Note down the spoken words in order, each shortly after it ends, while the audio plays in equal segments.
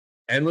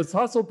Endless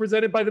Hustle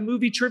presented by the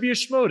Movie Trivia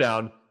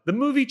Schmodown. The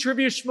Movie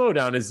Trivia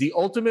Schmodown is the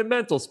ultimate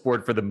mental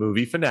sport for the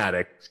movie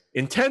fanatic.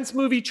 Intense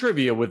movie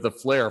trivia with the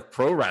flair of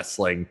pro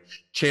wrestling.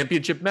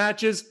 Championship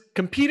matches,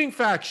 competing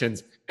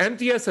factions.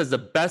 MTS has the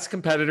best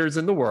competitors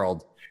in the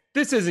world.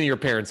 This isn't your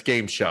parents'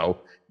 game show.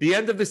 The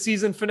end of the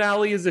season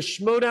finale is a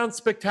Schmodown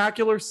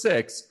Spectacular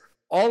 6.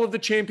 All of the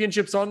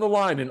championships on the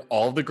line and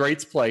all of the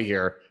greats play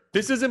here.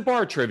 This isn't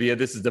bar trivia.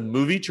 This is the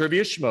Movie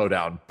Trivia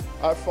Schmodown.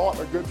 I fought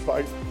a good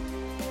fight.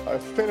 I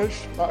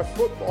finished my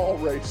football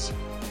race.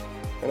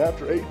 And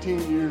after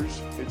 18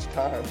 years, it's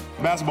time.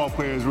 Basketball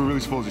players, we're really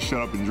supposed to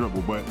shut up and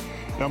dribble, but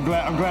I'm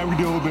glad we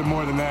do a little bit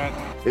more than that.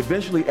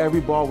 Eventually,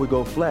 every ball will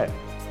go flat,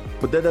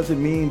 but that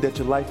doesn't mean that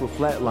your life will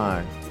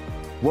flatline.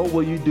 What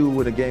will you do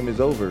when the game is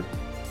over?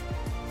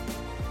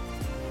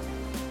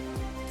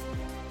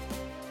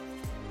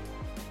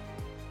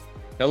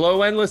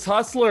 Hello, Endless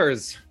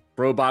Hustlers.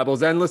 Bro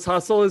Bible's Endless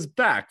Hustle is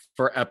back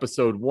for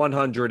episode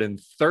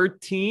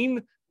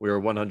 113. We are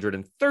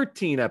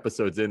 113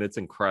 episodes in. It's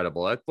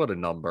incredible. What a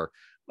number.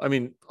 I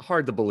mean,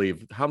 hard to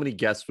believe how many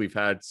guests we've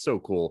had. So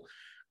cool.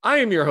 I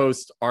am your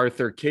host,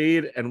 Arthur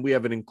Cade, and we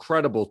have an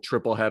incredible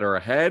triple header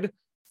ahead.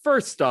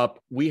 First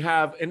up, we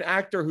have an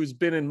actor who's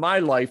been in my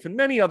life and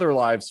many other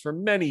lives for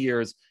many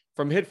years,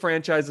 from hit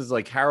franchises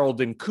like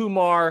Harold and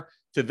Kumar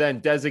to then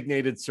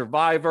Designated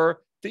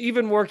Survivor to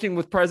even working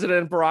with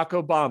President Barack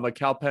Obama.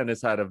 Kal Penn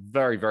has had a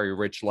very, very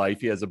rich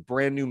life. He has a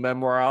brand new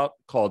memoir out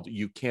called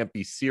You Can't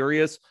Be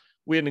Serious.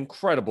 We had an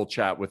incredible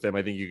chat with him.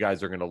 I think you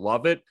guys are going to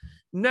love it.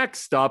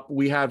 Next up,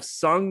 we have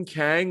Sung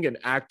Kang, an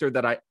actor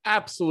that I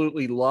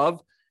absolutely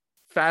love.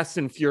 Fast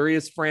and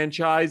Furious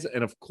franchise,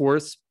 and of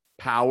course,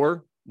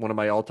 Power, one of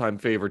my all-time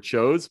favorite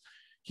shows.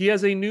 He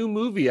has a new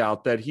movie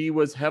out that he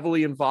was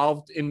heavily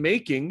involved in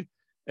making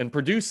and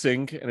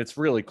producing, and it's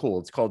really cool.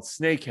 It's called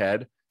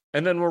Snakehead.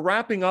 And then we're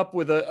wrapping up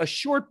with a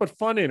short but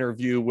fun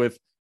interview with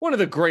one of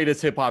the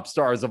greatest hip-hop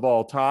stars of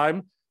all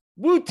time,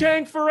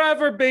 Wu-Tang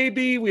Forever,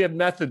 baby. We have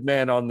Method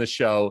Man on the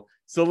show.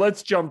 So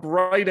let's jump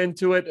right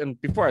into it.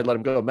 And before I let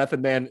him go, Method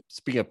Man,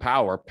 speaking of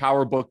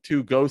Power Book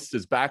 2 Ghost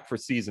is back for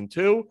season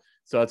 2.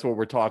 So that's what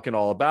we're talking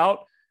all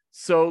about.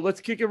 So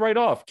let's kick it right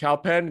off. Kal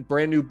Penn,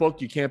 brand new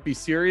book, You Can't Be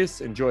Serious.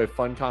 Enjoy a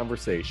fun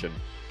conversation.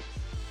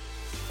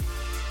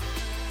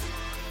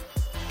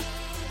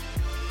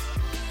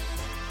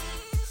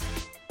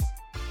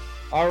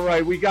 All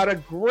right, we got a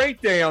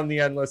great day on the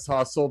Endless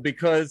Hustle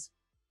because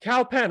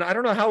Kal Penn, I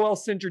don't know how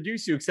else to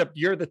introduce you except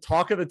you're the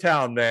talk of the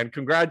town, man.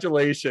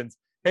 Congratulations.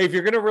 Hey, if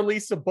you're going to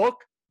release a book,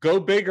 go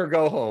big or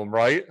go home,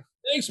 right?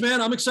 Thanks,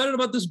 man. I'm excited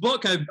about this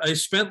book. I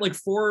spent like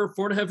four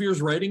and a half years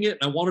writing it.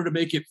 And I wanted to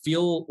make it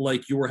feel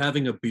like you were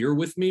having a beer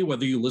with me,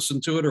 whether you listen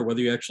to it or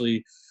whether you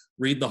actually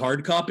read the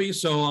hard copy.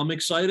 So I'm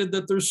excited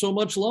that there's so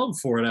much love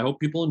for it. I hope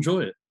people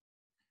enjoy it.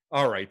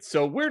 All right.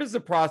 So where does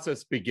the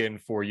process begin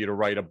for you to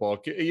write a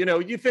book? You know,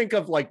 you think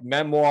of like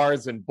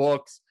memoirs and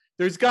books.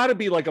 There's got to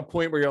be like a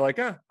point where you're like,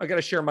 I got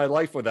to share my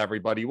life with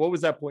everybody. What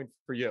was that point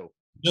for you?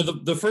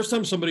 The first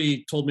time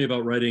somebody told me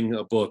about writing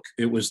a book,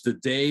 it was the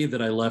day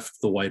that I left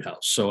the White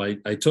House. So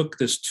I took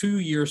this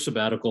 2-year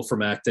sabbatical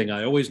from acting.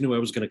 I always knew I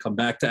was going to come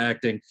back to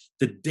acting.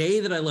 The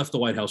day that I left the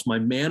White House, my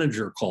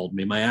manager called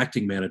me, my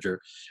acting manager,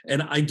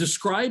 and I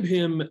describe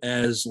him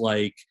as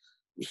like,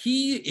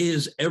 he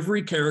is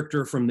every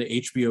character from the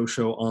HBO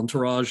show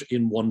Entourage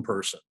in one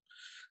person.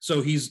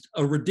 So he's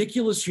a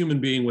ridiculous human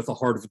being with a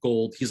heart of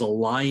gold. He's a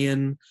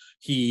lion.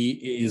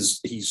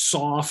 He's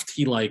soft.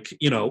 He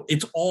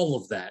it's all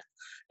of that.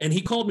 And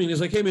he called me and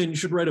he's like, hey man, you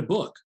should write a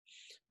book.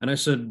 And I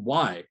said,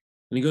 why?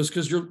 And he goes,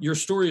 because your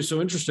story is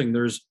so interesting.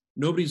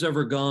 Nobody's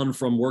ever gone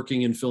from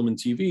working in film and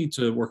TV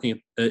to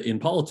working in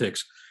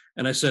politics.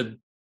 And I said,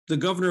 the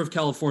governor of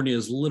California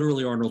is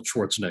literally Arnold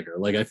Schwarzenegger.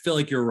 Like, I feel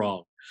like you're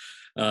wrong.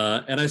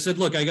 And I said,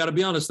 look, I got to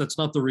be honest, that's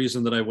not the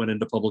reason that I went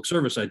into public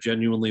service. I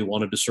genuinely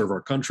wanted to serve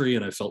our country,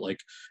 and I felt like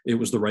it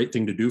was the right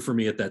thing to do for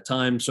me at that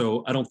time.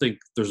 So I don't think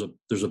there's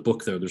a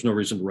book there. There's no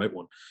reason to write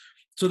one.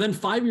 So then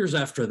 5 years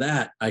after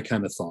that, I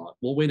kind of thought,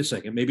 well, wait a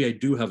second, maybe I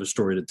do have a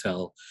story to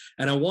tell.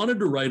 And I wanted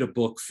to write a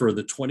book for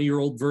the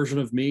 20-year-old version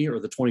of me or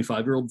the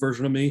 25-year-old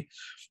version of me.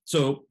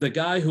 So the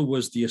guy who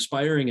was the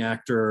aspiring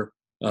actor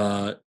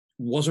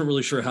wasn't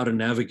really sure how to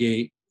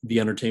navigate the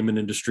entertainment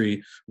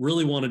industry,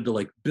 really wanted to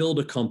like build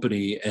a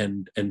company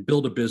and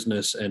build a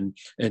business and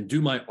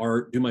do my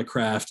art, do my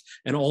craft,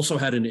 and also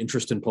had an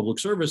interest in public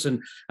service.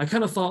 And I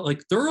kind of thought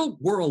like there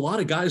were a lot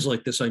of guys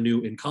like this I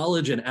knew in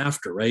college and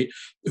after, right?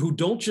 Who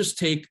don't just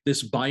take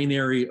this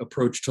binary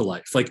approach to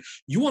life. Like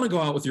you want to go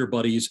out with your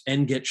buddies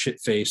and get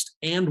shit-faced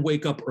and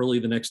wake up early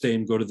the next day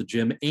and go to the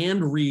gym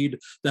and read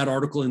that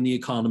article in The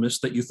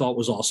Economist that you thought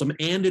was awesome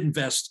and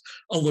invest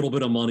a little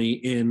bit of money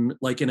in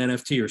like an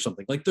NFT or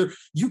something. Like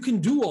you can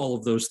do all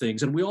of those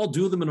things, and we all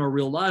do them in our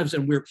real lives,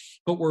 and we're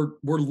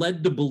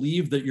led to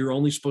believe that you're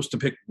only supposed to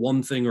pick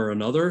one thing or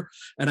another.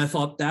 And I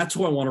thought that's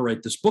who I want to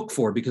write this book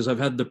for, because I've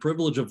had the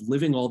privilege of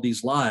living all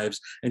these lives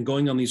and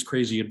going on these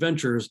crazy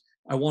adventures.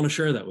 I want to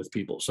share that with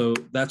people. So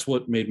that's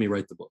what made me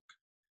write the book.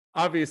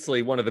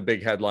 Obviously, one of the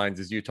big headlines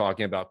is you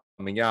talking about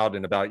coming out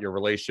and about your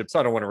relationship. So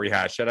I don't want to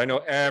rehash it. I know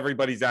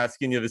everybody's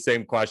asking you the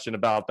same question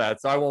about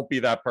that, so I won't be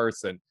that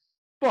person.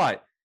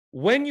 But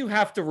when you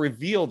have to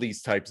reveal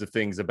these types of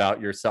things about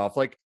yourself,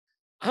 like,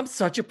 I'm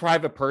such a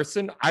private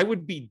person, I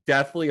would be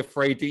deathly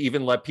afraid to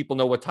even let people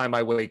know what time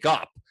I wake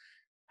up.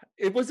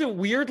 It wasn't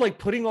weird, like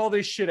putting all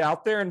this shit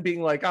out there and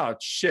being like, oh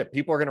shit,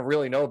 people are gonna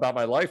really know about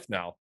my life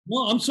now.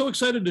 Well, I'm so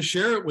excited to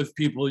share it with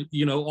people.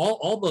 You know,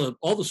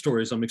 all the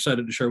stories I'm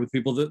excited to share with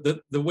people.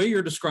 The way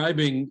you're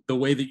describing the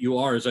way that you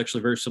are is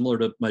actually very similar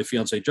to my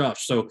fiance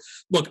Josh. So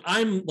look,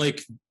 I'm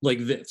like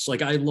this.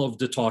 Like, I love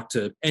to talk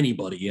to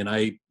anybody, and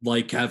I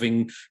like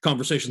having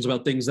conversations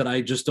about things that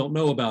I just don't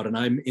know about, and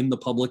I'm in the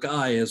public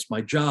eye as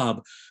my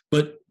job.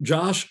 But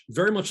Josh,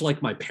 very much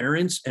like my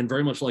parents and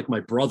very much like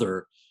my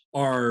brother,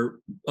 are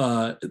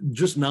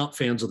just not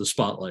fans of the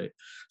spotlight.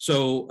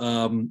 So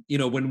you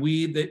know, when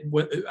we've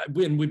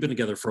been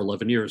together for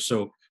 11 years.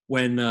 So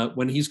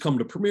when he's come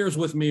to premieres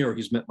with me, or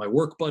he's met my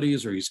work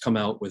buddies, or he's come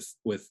out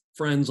with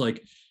friends,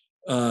 like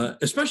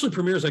especially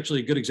premiere is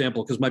actually a good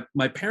example, because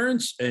my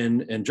parents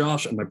and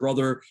Josh and my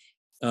brother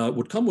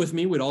would come with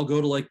me. We'd all go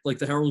to like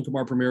the Harold and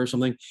Kumar premiere or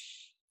something.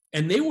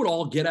 And they would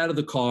all get out of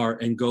the car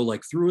and go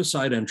like through a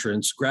side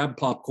entrance, grab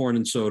popcorn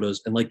and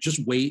sodas, and like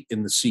just wait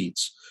in the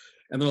seats.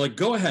 And they're like,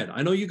 go ahead.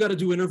 I know you got to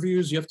do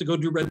interviews. You have to go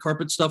do red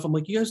carpet stuff. I'm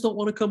like, you guys don't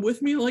want to come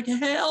with me? Like,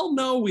 hell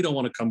no, we don't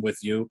want to come with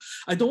you.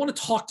 I don't want to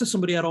talk to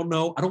somebody I don't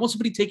know. I don't want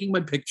somebody taking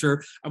my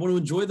picture. I want to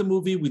enjoy the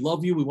movie. We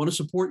love you. We want to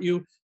support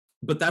you.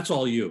 But that's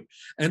all you.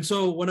 And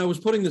so when I was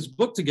putting this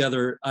book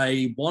together,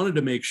 I wanted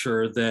to make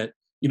sure that,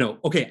 you know,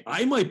 okay,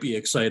 I might be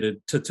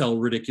excited to tell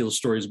ridiculous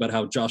stories about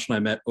how Josh and I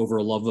met over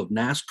a love of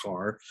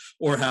NASCAR,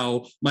 or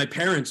how my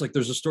parents, like,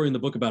 there's a story in the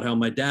book about how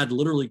my dad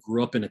literally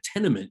grew up in a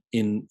tenement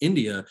in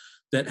India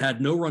that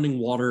had no running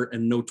water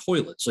and no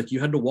toilets. Like, you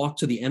had to walk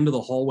to the end of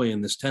the hallway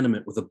in this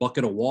tenement with a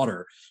bucket of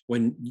water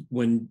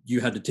when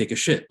you had to take a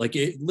shit. Like,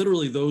 it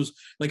literally, those,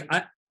 like,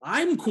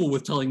 I'm cool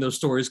with telling those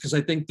stories because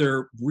I think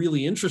they're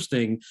really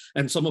interesting,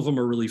 and some of them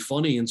are really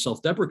funny and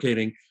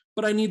self-deprecating.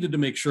 But I needed to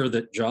make sure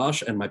that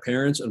Josh and my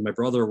parents and my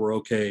brother were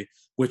okay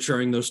with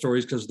sharing those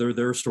stories, because they're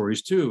their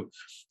stories too.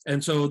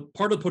 And so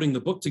part of putting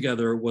the book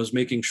together was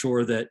making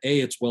sure that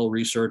it's well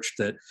researched,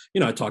 that,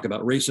 you know, I talk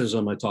about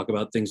racism, I talk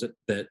about things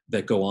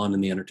that go on in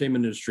the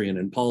entertainment industry and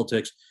in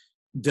politics,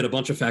 did a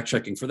bunch of fact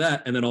checking for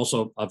that. And then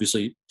also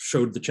obviously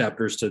showed the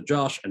chapters to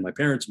Josh and my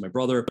parents and my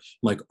brother. I'm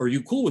like, are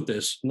you cool with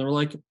this? And they were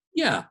like,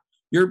 yeah,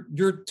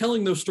 you're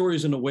telling those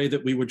stories in a way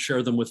that we would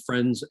share them with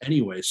friends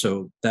anyway.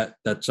 So that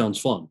sounds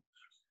fun.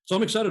 So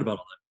I'm excited about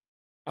all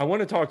that. I want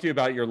to talk to you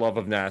about your love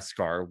of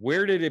NASCAR.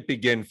 Where did it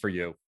begin for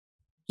you?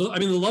 So, I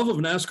mean, the love of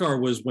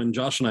NASCAR was when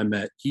Josh and I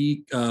met.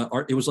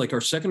 It was like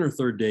our second or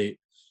third date.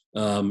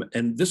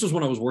 And this was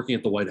when I was working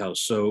at the White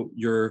House. So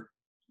your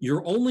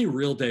only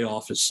real day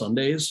off is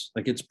Sundays.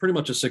 Like, it's pretty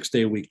much a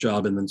 6-day-a-week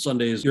job. And then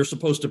Sundays, you're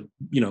supposed to,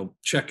 you know,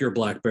 check your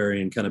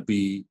BlackBerry and kind of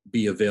be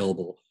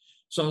available.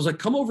 So I was like,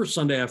 come over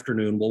Sunday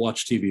afternoon, we'll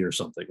watch TV or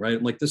something, right?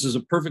 I'm like, this is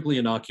a perfectly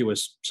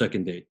innocuous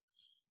second date.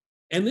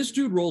 And this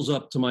dude rolls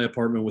up to my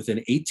apartment with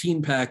an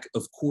 18-pack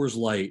of Coors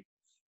Light,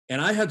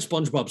 and I had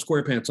SpongeBob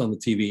SquarePants on the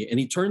TV, and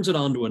he turns it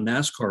on to a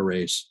NASCAR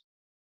race.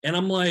 And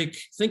I'm like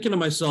thinking to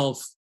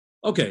myself,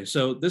 okay,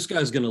 so this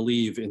guy's going to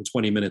leave in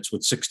 20 minutes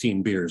with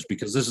 16 beers,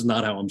 because this is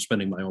not how I'm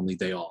spending my only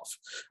day off.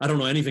 I don't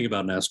know anything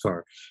about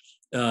NASCAR.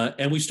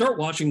 And we start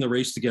watching the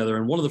race together,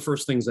 and one of the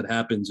first things that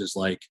happens is,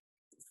 like,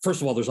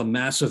 first of all, there's a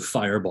massive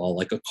fireball,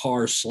 like a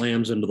car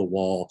slams into the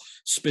wall,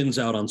 spins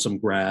out on some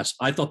grass.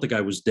 I thought the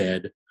guy was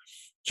dead.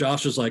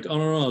 Josh is like, oh,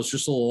 no, it's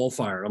just a little oil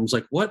fire. I was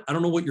like, what? I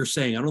don't know what you're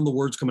saying. I don't know the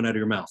words coming out of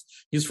your mouth.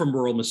 He's from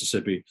rural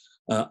Mississippi.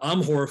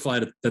 I'm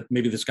horrified that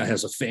maybe this guy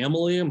has a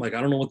family. I'm like, I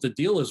don't know what the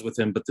deal is with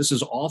him, but this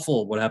is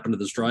awful what happened to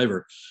this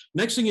driver.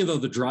 Next thing you know,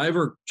 the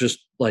driver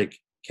just like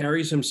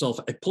pulls himself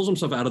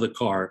out of the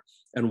car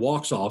and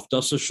walks off,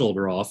 dusts his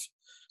shoulder off.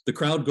 The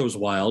crowd goes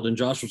wild. And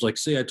Josh was like,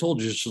 see, I told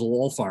you, it's just a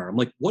little fire. I'm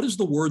like, what is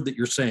the word that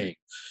you're saying?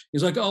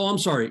 He's like, oh, I'm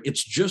sorry.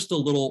 It's just a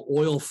little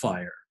oil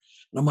fire.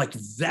 And I'm like,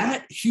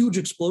 that huge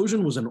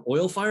explosion was an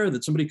oil fire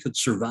that somebody could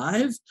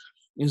survive?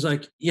 He's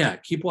like, yeah,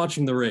 keep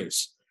watching the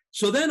race.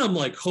 So then I'm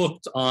like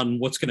hooked on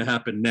what's going to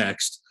happen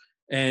next.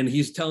 And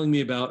he's telling me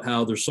about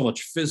how there's so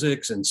much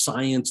physics and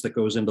science that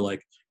goes into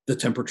like the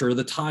temperature of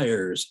the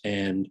tires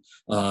and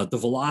the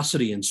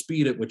velocity and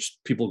speed at which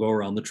people go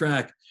around the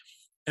track.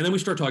 And then we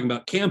start talking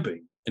about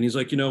camping. And he's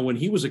like, you know, when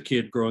he was a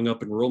kid growing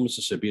up in rural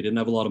Mississippi, he didn't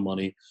have a lot of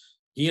money.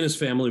 He and his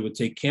family would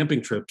take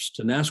camping trips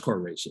to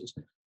NASCAR races.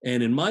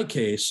 And in my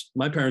case,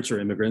 my parents are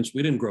immigrants.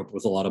 We didn't grow up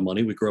with a lot of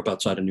money. We grew up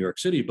outside of New York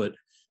City, but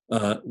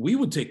we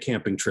would take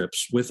camping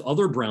trips with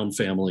other brown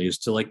families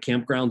to like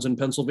campgrounds in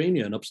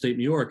Pennsylvania and upstate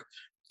New York,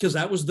 because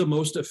that was the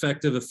most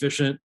effective,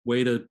 efficient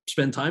way to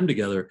spend time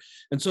together.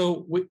 And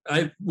so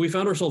we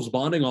found ourselves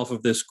bonding off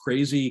of this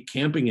crazy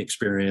camping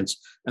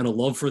experience and a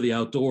love for the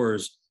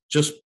outdoors,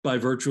 just by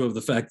virtue of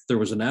the fact that there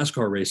was a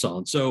NASCAR race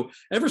on. So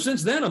ever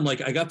since then, I'm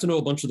like, I got to know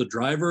a bunch of the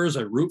drivers.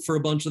 I root for a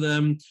bunch of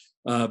them.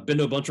 Been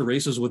to a bunch of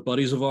races with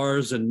buddies of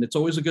ours, and it's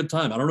always a good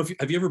time. I don't know if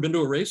have you ever been to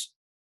a race?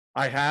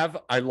 I have.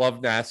 I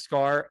love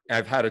NASCAR.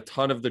 I've had a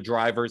ton of the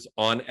drivers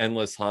on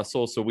Endless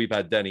Hustle. So we've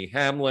had Denny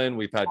Hamlin,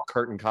 we've had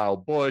Kurt and Kyle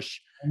Busch.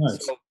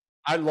 Nice. So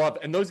I love,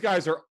 and those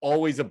guys are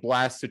always a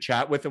blast to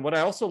chat with. And what I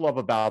also love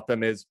about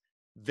them is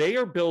they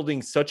are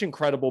building such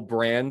incredible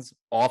brands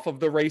off of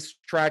the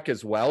racetrack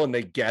as well. And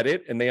they get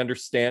it and they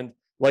understand.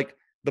 Like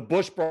the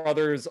Busch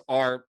brothers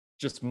are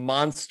just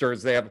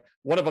monsters. They have,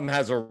 one of them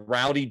has a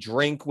rowdy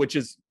drink, which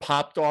is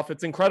popped off.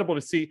 It's incredible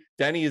to see.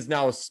 Denny is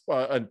now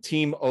a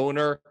team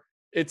owner.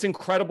 It's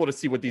incredible to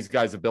see what these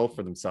guys have built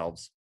for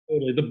themselves.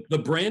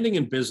 The branding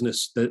and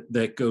business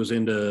that goes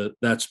into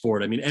that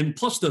sport. I mean, and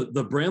plus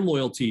the brand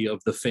loyalty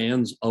of the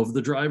fans of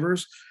the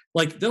drivers.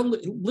 Like they'll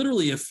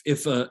literally,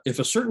 if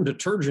a certain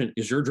detergent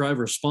is your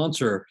driver's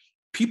sponsor,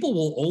 people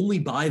will only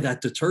buy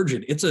that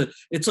detergent.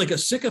 It's like a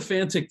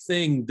sycophantic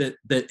thing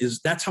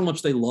that's how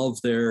much they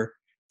love their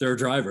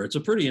driver. It's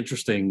a pretty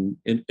interesting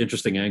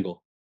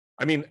angle.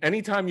 I mean,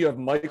 anytime you have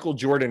Michael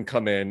Jordan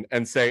come in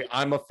and say,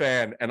 I'm a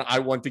fan and I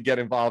want to get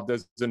involved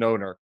as an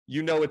owner,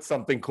 you know it's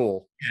something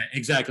cool. Yeah,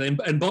 exactly. And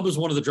Bubba's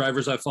one of the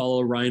drivers I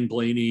follow, Ryan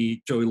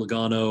Blaney, Joey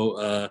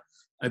Logano.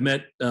 I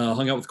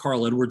hung out with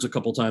Carl Edwards a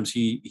couple times.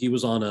 He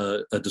was on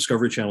a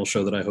Discovery Channel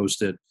show that I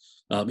hosted.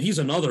 He's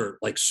another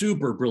like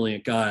super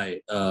brilliant guy.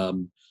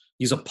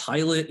 He's a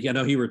pilot. I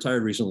know he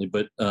retired recently,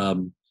 but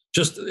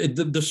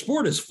the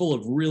sport is full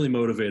of really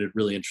motivated,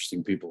 really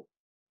interesting people.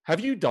 Have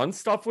you done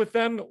stuff with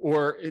them,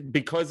 or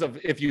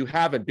if you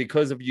haven't,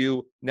 because of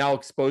you now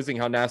exposing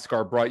how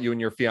NASCAR brought you and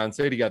your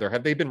fiance together,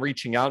 have they been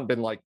reaching out and been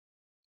like,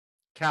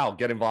 Cal,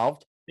 get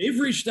involved? They've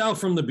reached out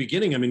from the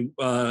beginning. I mean,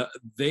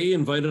 they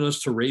invited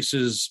us to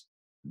races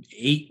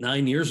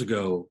 8-9 years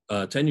ago,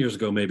 10 years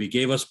ago, maybe,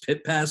 gave us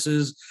pit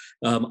passes.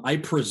 I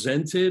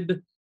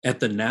presented at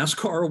the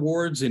NASCAR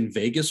Awards in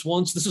Vegas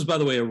once. This is, by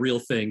the way, a real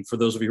thing for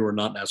those of you who are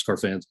not NASCAR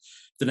fans.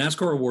 The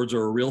NASCAR Awards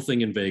are a real thing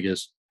in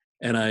Vegas.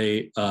 And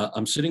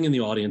I'm sitting in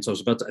the audience.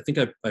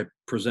 I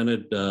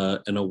presented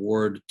an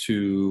award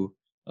to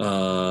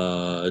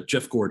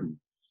Jeff Gordon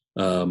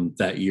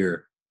that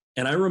year.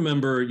 And I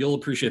remember, you'll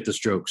appreciate this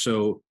joke.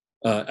 So,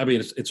 I mean,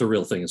 it's a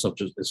real thing. It's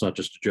not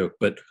just a joke,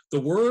 but the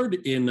word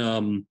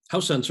in, how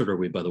censored are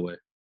we, by the way?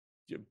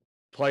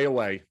 Play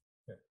away.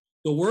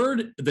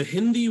 The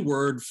Hindi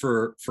word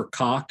for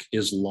cock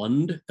is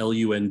Lund,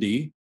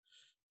 Lund.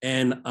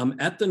 And I'm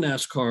at the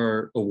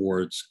NASCAR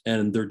Awards,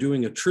 and they're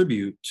doing a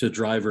tribute to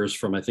drivers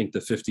from, I think, the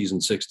 50s and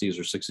 60s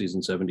or 60s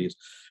and 70s. And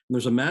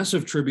there's a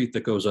massive tribute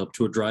that goes up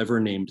to a driver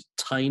named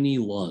Tiny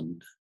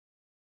Lund.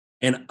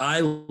 And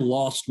I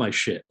lost my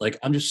shit. Like,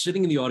 I'm just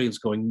sitting in the audience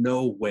going,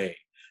 no way.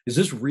 Is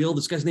this real?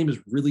 This guy's name is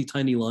really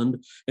Tiny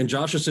Lund. And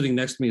Josh is sitting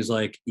next to me. He's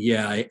like,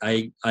 yeah,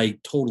 I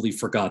totally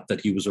forgot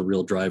that he was a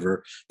real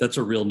driver. That's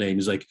a real name.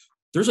 He's like,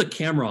 there's a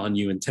camera on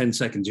you in 10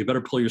 seconds. You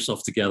better pull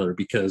yourself together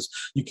because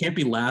you can't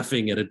be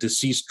laughing at a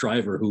deceased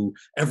driver who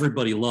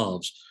everybody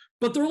loves.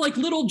 But they're like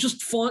little,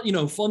 just fun,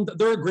 fun.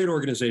 They're a great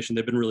organization.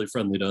 They've been really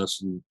friendly to us.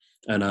 And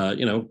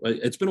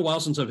it's been a while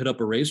since I've hit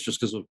up a race just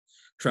because of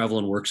travel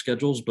and work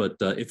schedules. But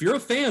if you're a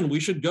fan, we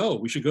should go.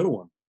 We should go to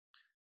one.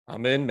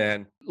 I'm in,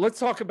 man. Let's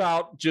talk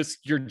about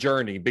just your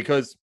journey,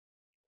 because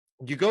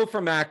you go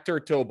from actor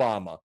to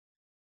Obama.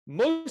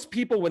 Most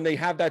people, when they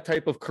have that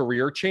type of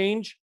career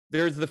change,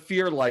 there's the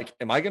fear, like,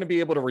 am I going to be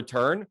able to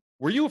return?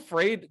 Were you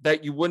afraid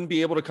that you wouldn't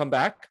be able to come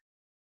back?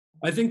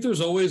 I think there's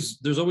always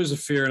a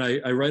fear. And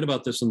I write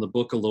about this in the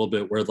book a little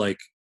bit, where like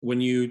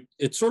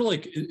it's sort of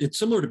like, it's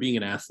similar to being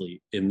an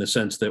athlete in the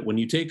sense that when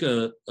you take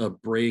a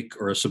break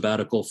or a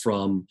sabbatical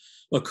from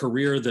a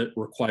career that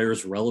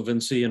requires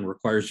relevancy and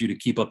requires you to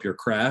keep up your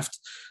craft,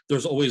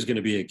 there's always going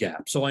to be a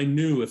gap. So I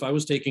knew if I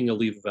was taking a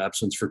leave of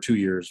absence for 2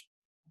 years,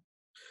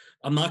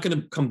 I'm not going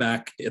to come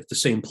back at the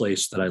same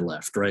place that I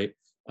left, right?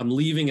 I'm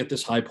leaving at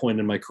this high point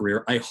in my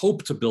career. I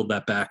hope to build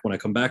that back when I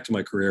come back to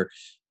my career,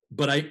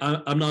 but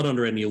I'm not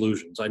under any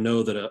illusions. I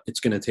know that it's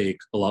going to take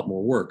a lot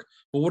more work.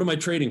 But what am I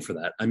trading for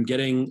that? I'm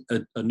getting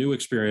a new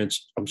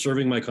experience. I'm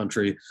serving my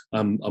country.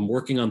 I'm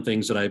working on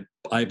things that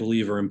I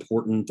believe are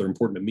important. They're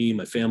important to me,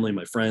 my family,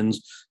 my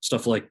friends,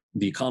 stuff like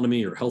the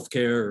economy or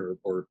healthcare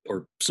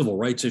or civil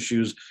rights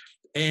issues.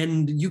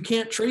 And you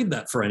can't trade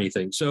that for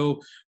anything.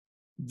 So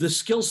the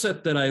skill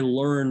set that I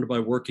learned by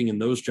working in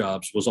those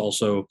jobs was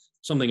also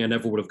something I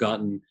never would have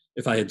gotten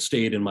if I had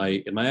stayed in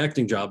my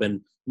acting job.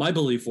 And my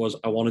belief was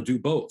I want to do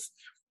both.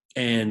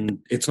 And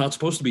it's not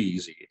supposed to be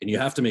easy, and you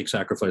have to make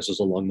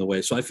sacrifices along the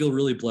way. So I feel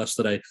really blessed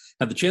that I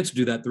had the chance to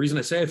do that. The reason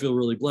I say I feel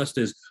really blessed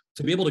is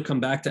to be able to come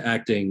back to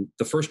acting.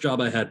 The first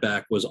job I had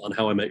back was on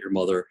How I Met Your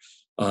Mother.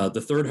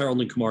 The third,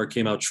 Harold and Kumar,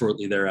 came out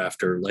shortly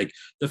thereafter. Like,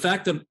 the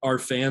fact that our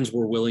fans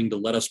were willing to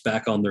let us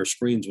back on their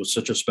screens was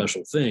such a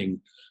special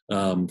thing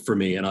for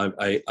me. And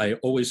I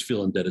always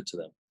feel indebted to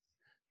them.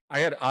 I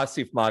had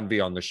Asif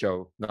Manvi on the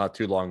show not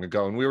too long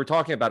ago, and we were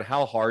talking about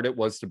how hard it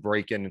was to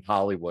break in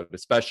Hollywood,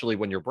 especially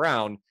when you're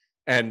brown.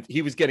 And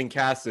he was getting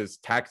cast as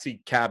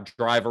taxi cab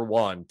driver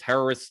 1,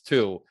 terrorist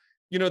 2,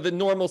 the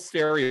normal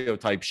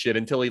stereotype shit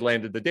until he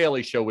landed The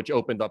Daily Show, which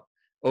opened up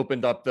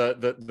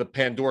the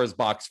Pandora's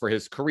box for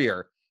his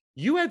career.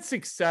 You had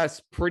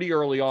success pretty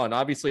early on.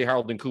 Obviously,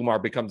 Harold and Kumar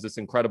becomes this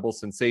incredible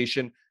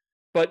sensation.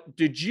 But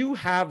did you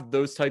have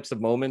those types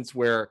of moments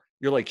where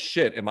you're like,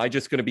 shit, am I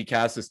just going to be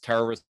cast as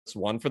terrorist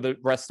 1 for the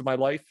rest of my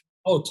life?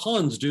 Oh,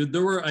 tons, dude.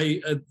 There were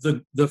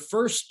the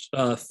first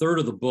third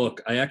of the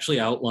book. I actually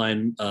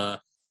outline.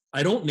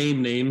 I don't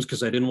name names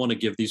because I didn't want to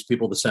give these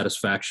people the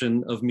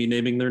satisfaction of me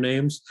naming their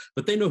names,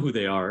 but they know who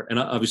they are. And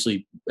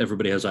obviously,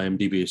 everybody has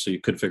IMDb, so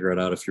you could figure it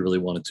out if you really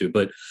wanted to.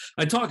 But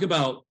I talk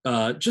about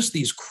just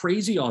these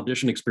crazy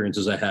audition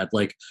experiences I had.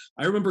 Like,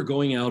 I remember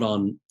going out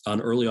on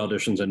early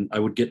auditions, and I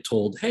would get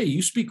told, "Hey,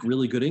 you speak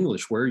really good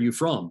English. Where are you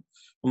from?"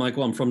 I'm like,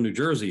 "Well, I'm from New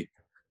Jersey."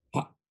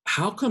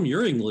 How come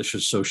your English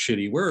is so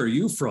shitty? Where are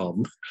you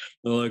from?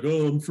 They're like,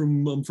 "Oh, I'm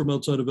from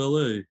outside of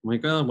LA." I'm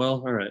like, "Oh,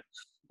 well, all right."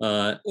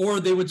 Or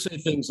they would say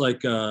things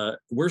like,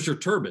 "Where's your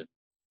turban?" I'm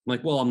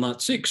like, "Well, I'm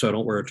not Sikh, so I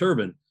don't wear a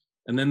turban."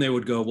 And then they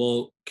would go,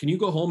 "Well, can you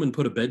go home and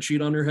put a bed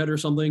sheet on your head or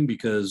something?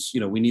 Because,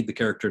 we need the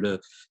character to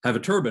have a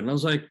turban." And I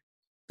was like,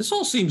 this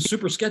all seems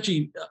super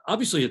sketchy.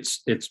 Obviously,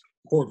 it's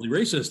horribly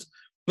racist.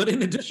 But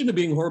in addition to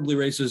being horribly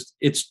racist,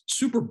 it's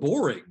super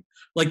boring.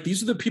 Like,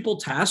 these are the people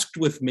tasked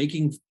with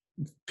making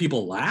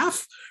people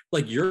laugh.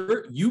 Like,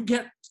 you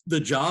get the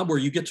job where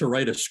you get to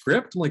write a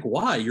script. I'm like,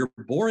 why? You're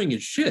boring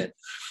as shit.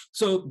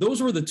 So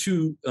those were the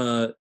two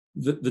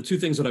the two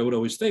things that I would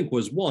always think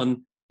was,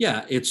 one,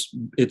 yeah, it's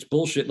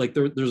bullshit. Like,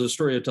 there's a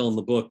story I tell in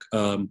the book.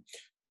 Do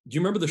you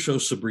remember the show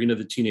Sabrina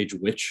the Teenage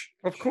Witch?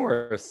 Of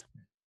course.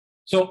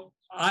 So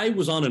I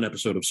was on an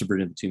episode of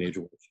Sabrina the Teenage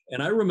Witch,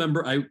 and I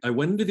remember I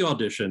went into the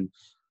audition,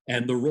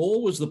 and the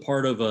role was the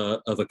part of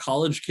a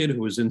college kid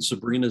who was in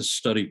Sabrina's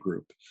study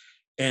group.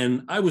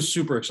 And I was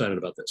super excited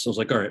about this. I was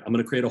like, all right, I'm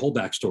going to create a whole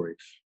backstory.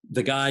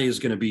 The guy is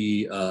going to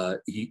be,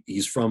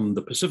 he's from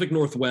the Pacific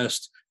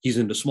Northwest. He's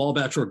into small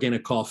batch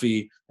organic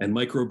coffee and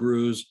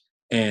microbrews.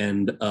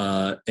 And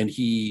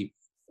he,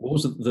 what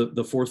was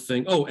the fourth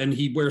thing? Oh, and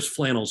he wears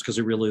flannels because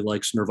he really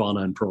likes Nirvana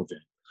and Pearl Jam.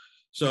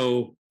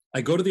 So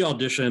I go to the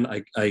audition.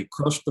 I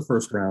crushed the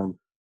first round,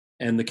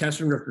 and the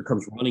casting director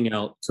comes running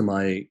out to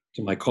my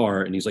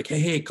car, and he's like,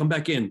 hey, come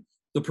back in.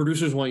 The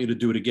producers want you to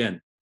do it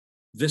again,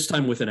 this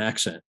time with an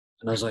accent.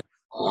 And I was like,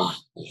 oh,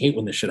 I hate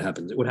when this shit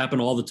happens. It would happen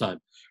all the time.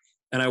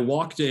 And I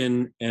walked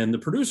in, and the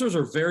producers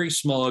are very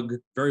smug,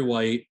 very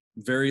white,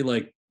 very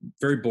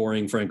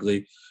boring,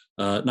 frankly.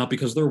 Not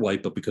because they're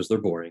white, but because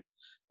they're boring.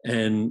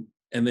 And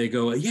they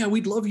go, yeah,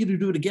 we'd love you to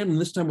do it again, and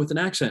this time with an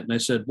accent. And I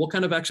said, what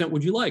kind of accent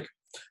would you like?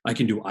 I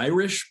can do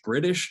Irish,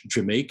 British,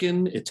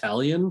 Jamaican,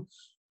 Italian.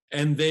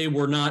 And they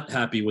were not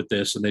happy with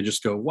this. And they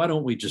just go, why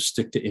don't we just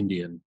stick to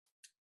Indian?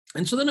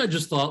 And so then I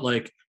just thought,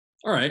 like,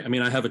 all right, I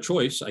mean, I have a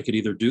choice. I could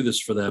either do this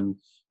for them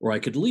or I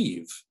could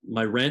leave.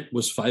 My rent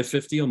was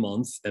 $550 a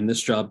month, and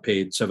this job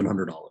paid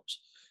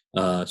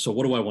 $700. So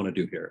what do I want to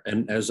do here?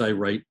 And as I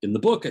write in the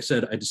book, I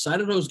said, I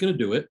decided I was going to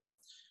do it.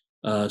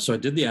 So I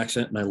did the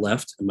accent, and I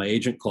left, and my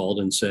agent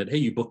called and said, hey,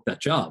 you booked that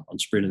job on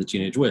Sabrina the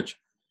Teenage Witch.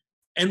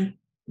 And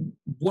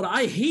what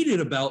I hated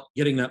about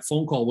getting that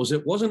phone call was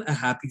it wasn't a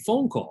happy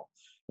phone call.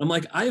 I'm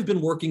like, I have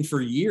been working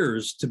for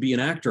years to be an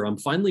actor. I'm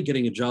finally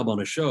getting a job on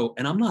a show,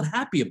 and I'm not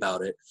happy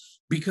about it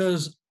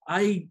because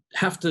I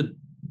have to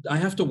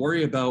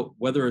worry about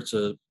whether it's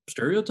a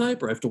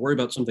stereotype or I have to worry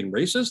about something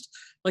racist.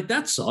 Like,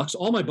 that sucks.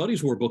 All my buddies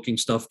who are booking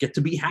stuff get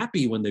to be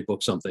happy when they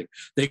book something.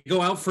 They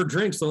go out for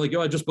drinks. They're like,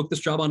 yo, I just booked this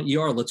job on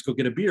ER. Let's go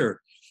get a beer.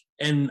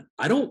 And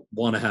I don't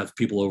want to have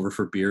people over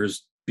for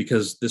beers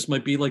because this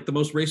might be like the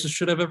most racist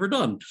shit I've ever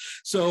done.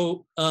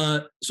 So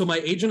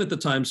my agent at the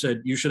time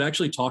said, you should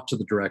actually talk to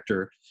the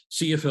director,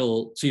 see if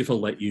he'll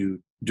let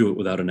you do it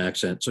without an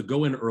accent. So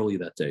go in early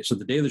that day. So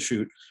the day of the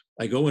shoot,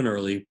 I go in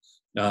early.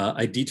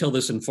 I detail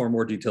this in far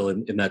more detail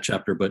in that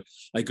chapter, but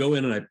I go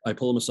in and I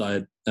pull him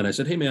aside and I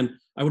said, hey man,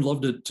 I would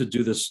love to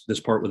do this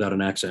part without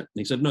an accent. And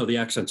he said, no, the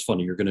accent's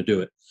funny. You're going to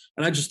do it.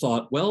 And I just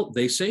thought, well,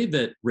 they say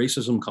that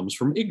racism comes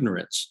from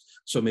ignorance.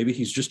 So maybe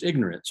he's just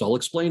ignorant. So I'll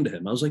explain to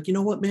him. I was like, you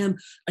know what, man,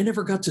 I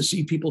never got to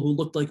see people who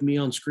looked like me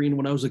on screen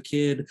when I was a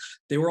kid.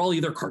 They were all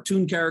either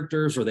cartoon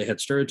characters or they had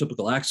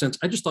stereotypical accents.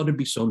 I just thought it'd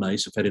be so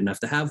nice if I didn't have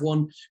to have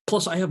one.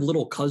 Plus I have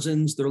little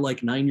cousins. They're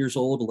like 9 years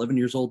old, 11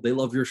 years old. They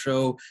love your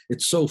show.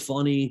 It's so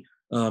funny.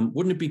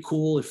 Wouldn't it be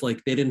cool if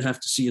like they didn't have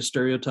to see a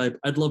stereotype?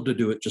 I'd love to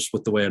do it just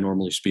with the way I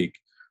normally speak.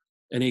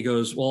 And he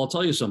goes, well, I'll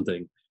tell you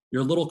something.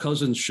 Your little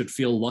cousins should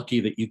feel lucky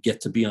that you get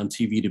to be on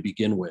TV to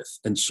begin with.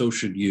 And so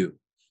should you.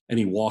 And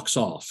he walks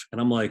off.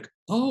 And I'm like,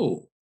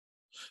 oh,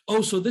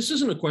 so this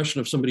isn't a question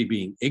of somebody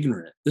being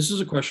ignorant. This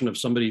is a question of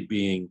somebody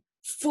being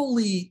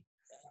fully,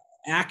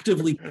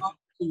 actively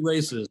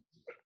racist.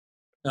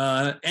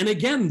 And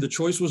again, the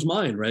choice was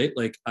mine, right?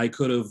 Like I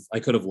could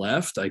have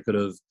left. I could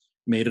have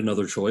made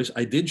another choice.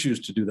 I did choose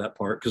to do that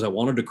part because I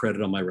wanted a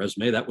credit on my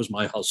resume. That was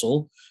my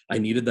hustle. I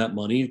needed that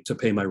money to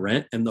pay my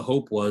rent. And the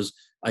hope was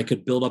I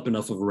could build up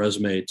enough of a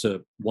resume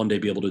to one day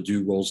be able to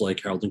do roles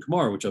like Harold and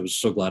Kumar, which I was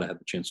so glad I had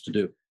the chance to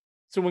do.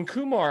 So when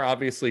Kumar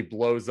obviously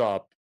blows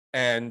up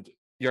and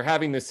you're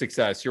having this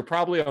success, you're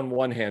probably on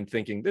one hand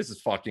thinking, this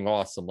is fucking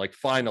awesome. Like,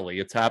 finally,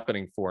 it's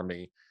happening for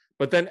me.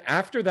 But then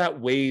after that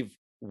wave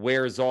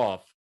wears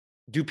off,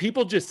 do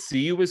people just see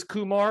you as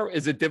Kumar?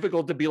 Is it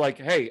difficult to be like,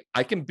 hey,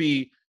 I can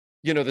be,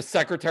 the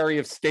Secretary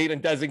of State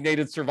and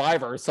designated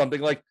survivor or something?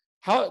 Like,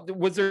 how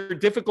was there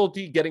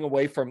difficulty getting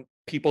away from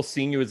people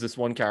seeing you as this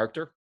one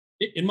character?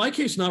 In my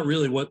case, not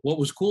really. What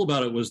was cool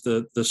about it was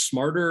the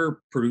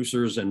smarter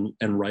producers and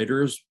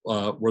writers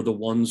were the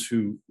ones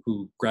who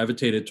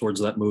gravitated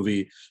towards that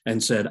movie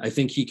and said, I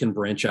think he can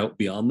branch out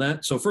beyond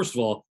that. So first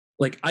of all,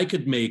 like, I'd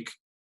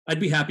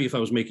be happy if I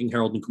was making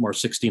Harold and Kumar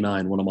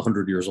 69 when I'm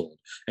 100 years old.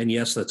 And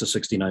yes, that's a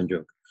 69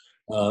 joke.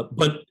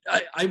 But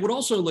I would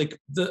also like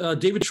the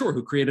David Shore,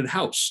 who created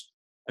House.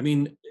 I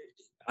mean,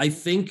 I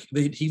think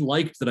that he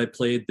liked that I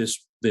played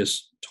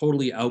this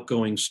totally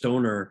outgoing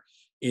stoner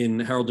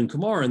in Harold and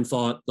Kumar and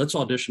thought, let's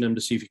audition him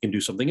to see if he can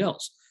do something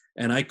else.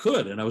 And I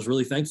could, and I was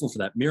really thankful for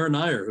that. Mira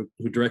Nair,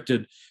 who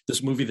directed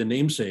this movie, The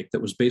Namesake,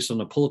 that was based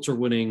on a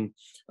Pulitzer-winning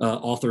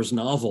author's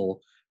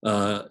novel,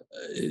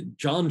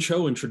 John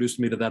Cho introduced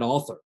me to that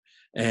author.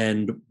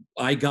 And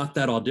I got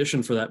that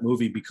audition for that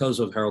movie because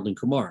of Harold and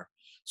Kumar.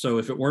 So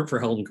if it weren't for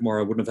Harold and Kumar,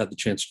 I wouldn't have had the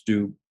chance to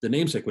do The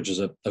Namesake, which is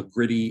a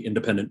gritty,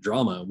 independent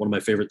drama, one of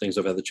my favorite things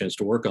I've had the chance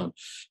to work on.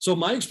 So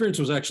my experience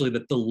was actually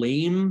that the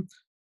lame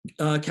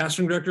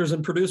casting directors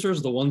and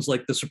producers, the ones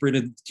like the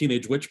Sabrina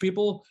Teenage Witch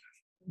people,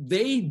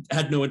 they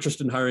had no interest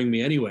in hiring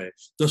me anyway.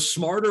 The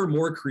smarter,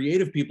 more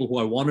creative people who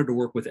I wanted to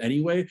work with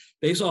anyway,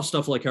 they saw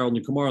stuff like Harold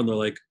and Kumar and they're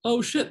like,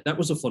 oh shit, that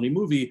was a funny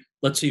movie.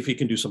 Let's see if he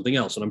can do something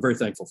else. And I'm very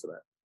thankful for that.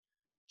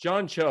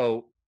 John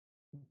Cho,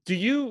 do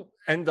you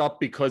end up,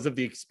 because of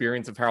the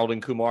experience of Harold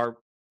and Kumar,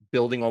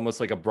 building almost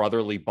like a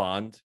brotherly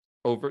bond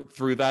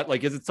through that?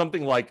 Like, is it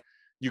something like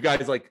you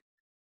guys like,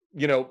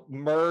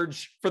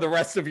 merge for the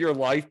rest of your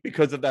life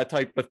because of that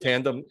type of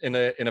tandem in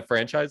a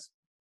franchise?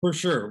 For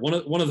sure.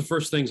 One of the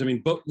first things, I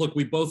mean, look,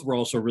 we both were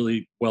also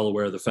really well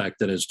aware of the fact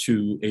that as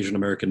two Asian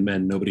American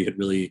men, nobody had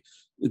really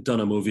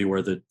done a movie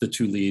where the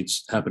two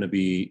leads happen to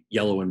be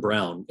yellow and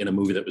brown in a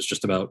movie that was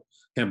just about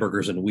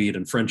hamburgers and weed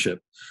and friendship.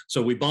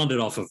 So we bonded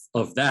off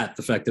of that,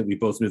 the fact that we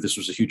both knew this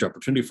was a huge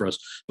opportunity for us.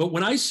 But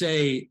when I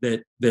say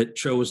that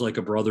Cho is like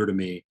a brother to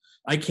me,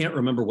 I can't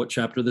remember what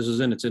chapter this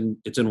is in. It's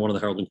in one of the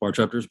Harold and Kumar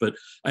chapters, but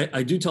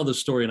I do tell this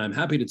story and I'm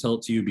happy to tell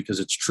it to you because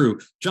it's true.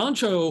 John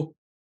Cho,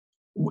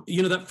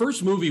 that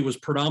first movie was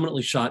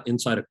predominantly shot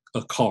inside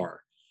a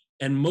car.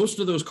 And most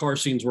of those car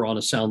scenes were on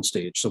a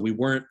soundstage. So we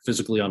weren't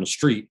physically on a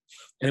street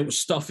and it was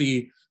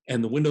stuffy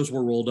and the windows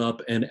were rolled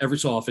up. And every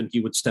so often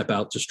he would step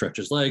out to stretch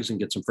his legs and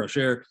get some fresh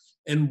air.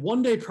 And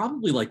one day,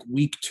 probably like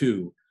week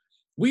 2,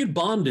 we had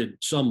bonded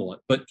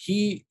somewhat, but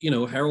he,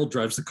 Harold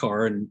drives the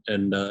car and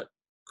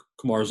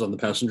Kumar's on the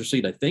passenger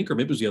seat, I think, or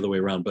maybe it was the other way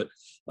around. But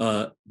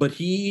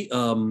he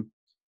goes,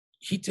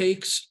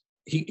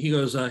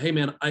 hey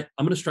man, I'm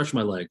going to stretch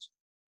my legs.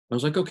 I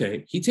was like,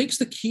 okay. He takes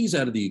the keys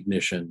out of the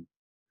ignition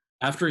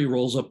after he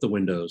rolls up the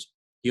windows.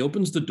 He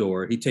opens the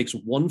door. He takes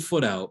one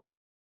foot out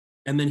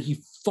and then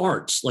he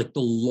farts like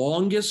the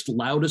longest,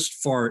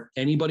 loudest fart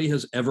anybody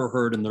has ever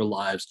heard in their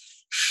lives,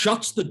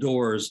 shuts the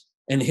doors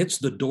and hits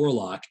the door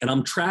lock. And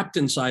I'm trapped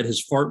inside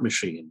his fart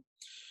machine.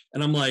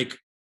 And I'm like,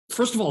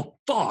 first of all,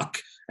 fuck.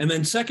 And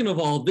then second of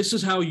all, this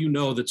is how you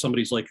know that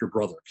somebody's like your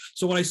brother.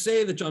 So when I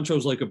say that John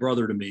Cho's like a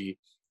brother to me,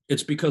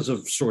 it's because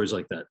of stories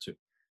like that too.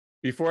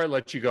 Before I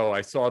let you go,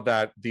 I saw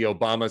that the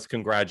Obamas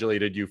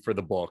congratulated you for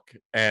the book.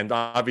 And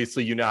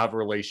obviously you now have a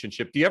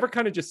relationship. Do you ever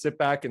kind of just sit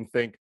back and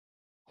think,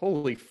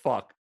 holy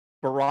fuck,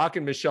 Barack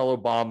and Michelle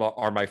Obama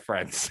are my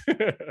friends?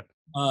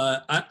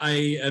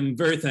 I am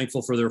very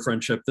thankful for their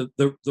friendship.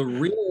 The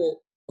real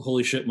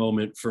holy shit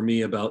moment for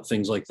me about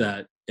things like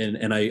that,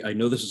 and I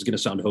know this is going to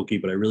sound hokey,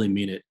 but I really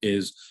mean it,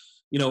 is,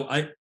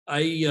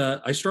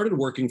 I started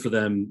working for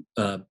them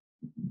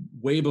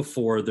way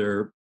before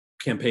their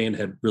campaign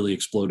had really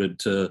exploded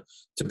to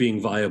being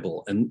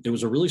viable. And it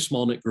was a really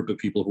small knit group of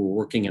people who were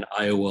working in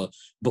Iowa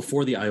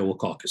before the Iowa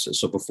caucuses.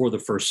 So before the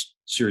first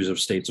series of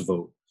states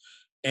vote.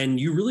 And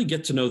you really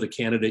get to know the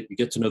candidate, you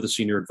get to know the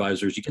senior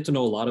advisors, you get to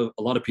know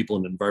a lot of people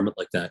in an environment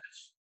like that.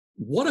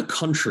 What a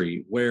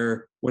country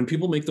where when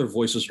people make their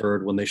voices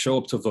heard, when they show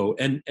up to vote,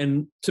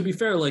 and to be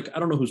fair, like, I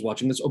don't know who's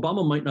watching this,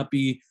 Obama might not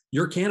be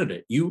your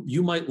candidate.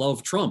 You might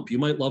love Trump, you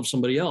might love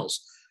somebody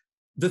else.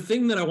 The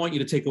thing that I want you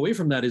to take away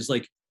from that is,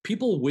 like,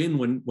 people win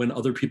when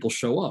other people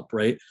show up,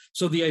 right?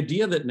 So the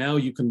idea that now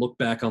you can look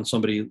back on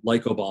somebody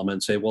like Obama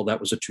and say, well, that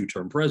was a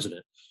 2-term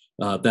president.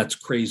 That's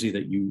crazy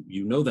that you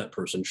know that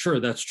person. Sure,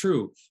 that's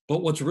true.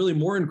 But what's really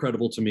more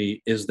incredible to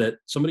me is that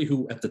somebody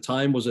who at the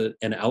time was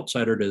an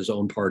outsider to his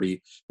own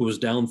party, who was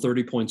down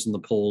 30 points in the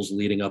polls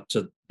leading up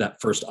to that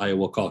first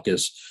Iowa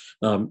caucus,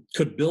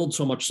 could build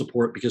so much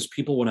support because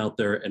people went out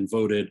there and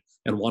voted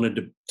and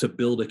wanted to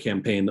build a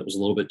campaign that was a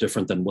little bit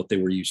different than what they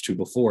were used to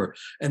before.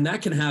 And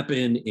that can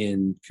happen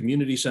in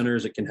community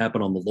centers. It can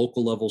happen on the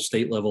local level,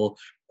 state level.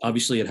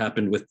 Obviously, it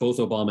happened with both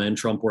Obama and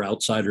Trump were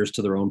outsiders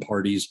to their own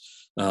parties,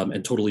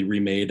 and totally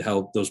remade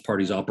how those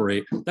parties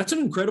operate. That's an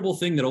incredible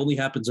thing that only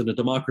happens in a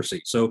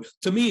democracy. So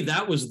to me,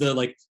 that was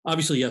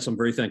obviously, yes, I'm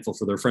very thankful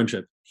for their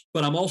friendship,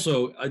 but I'm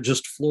also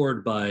just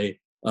floored by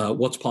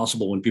what's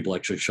possible when people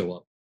actually show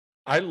up.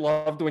 I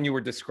loved when you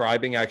were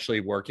describing actually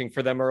working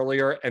for them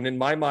earlier. And in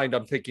my mind,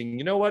 I'm thinking,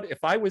 you know what?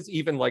 If I was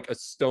even like a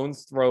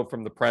stone's throw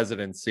from the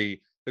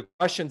presidency, the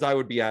questions I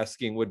would be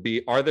asking would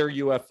be, are there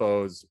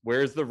UFOs?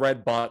 Where's the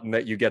red button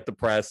that you get to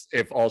press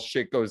if all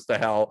shit goes to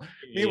hell?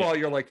 Yeah. Meanwhile,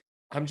 you're like,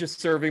 I'm just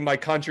serving my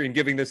country and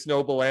giving this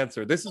noble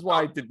answer. This is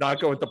why I did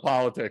not go into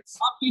politics.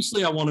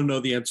 Obviously, I want to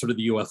know the answer to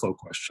the UFO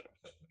question.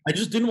 I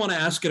just didn't want to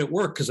ask it at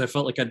work because I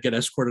felt like I'd get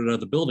escorted out of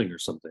the building or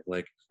something.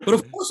 But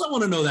of course I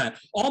want to know that.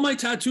 All my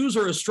tattoos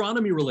are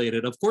astronomy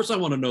related. Of course I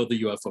want to know the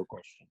UFO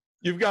question.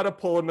 You've got to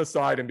pull him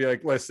aside and be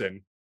like,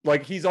 listen,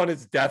 like he's on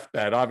his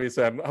deathbed.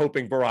 Obviously, I'm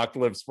hoping Barack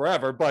lives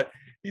forever, but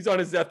he's on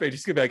his deathbed.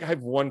 He's gonna be like, I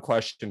have one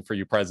question for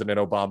you, President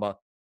Obama.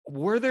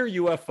 Were there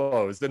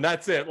UFOs? And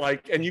that's it.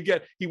 And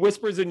he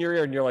whispers in your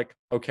ear and you're like,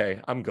 okay,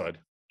 I'm good.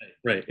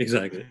 Right,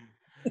 exactly.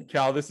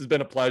 Cal, this has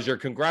been a pleasure.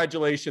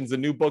 Congratulations. The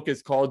new book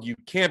is called You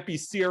Can't Be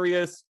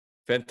Serious.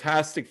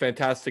 Fantastic,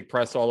 fantastic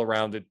press all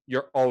around it.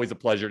 You're always a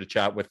pleasure to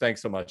chat with.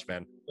 Thanks so much,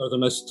 man. Arthur,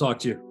 nice to talk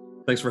to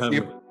you. Thanks for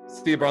having me.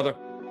 See you, brother.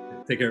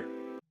 Take care.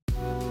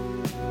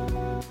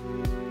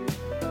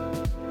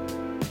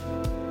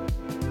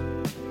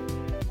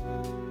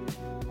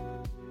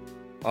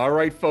 All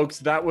right, folks.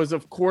 That was,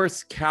 of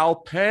course, Kal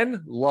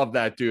Penn. Love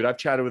that dude. I've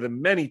chatted with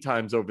him many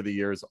times over the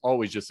years.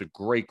 Always just a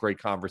great, great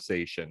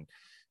conversation.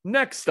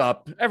 Next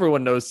up,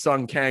 everyone knows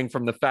Sung Kang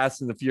from the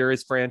Fast and the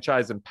Furious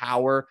franchise and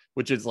Power,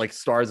 which is like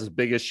Starz'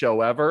 biggest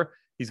show ever.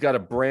 He's got a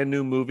brand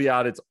new movie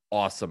out. It's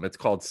awesome. It's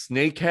called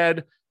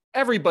Snakehead.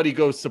 Everybody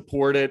go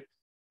support it.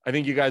 I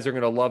think you guys are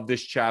going to love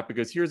this chat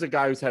because here's a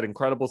guy who's had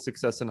incredible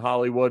success in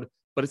Hollywood,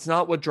 but it's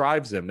not what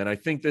drives him. And I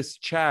think this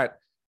chat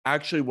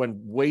actually went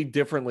way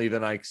differently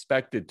than I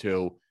expected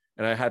to.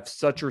 And I have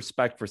such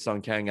respect for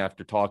Sung Kang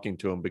after talking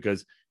to him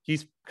because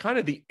he's kind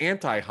of the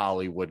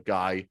anti-Hollywood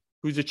guy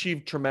who's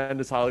achieved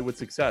tremendous Hollywood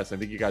success. I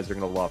think you guys are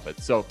going to love it.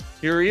 So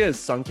here he is,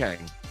 Sung Kang.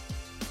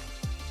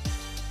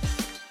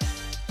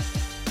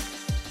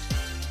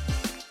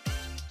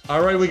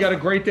 All right, we got a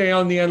great day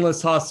on the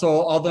Endless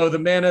Hustle, although the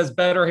man has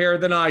better hair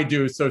than I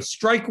do. So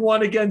strike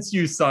one against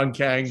you, Sung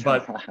Kang,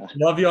 but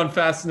love you on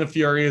Fast and the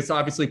Furious.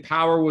 Obviously,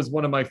 Power was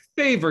one of my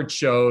favorite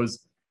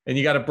shows, and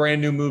you got a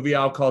brand new movie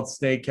out called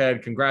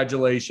Snakehead.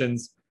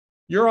 Congratulations.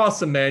 You're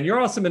awesome, man. You're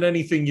awesome in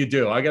anything you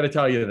do. I got to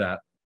tell you that.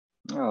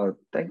 Oh,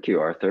 thank you,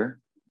 Arthur.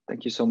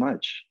 Thank you so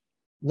much.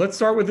 Let's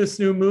start with this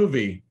new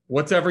movie.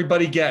 What's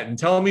everybody getting?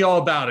 Tell me all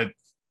about it.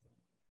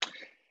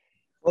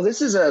 Well,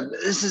 this is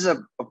a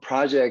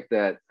project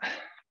that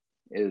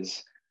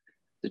is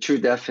the true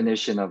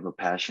definition of a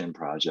passion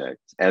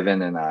project.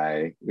 Evan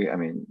and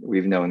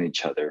we've known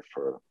each other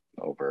for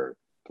over,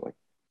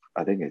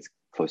 I think it's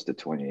close to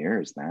 20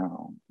 years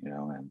now,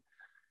 and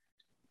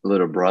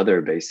little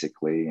brother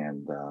basically.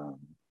 And,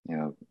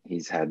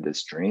 he's had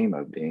this dream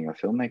of being a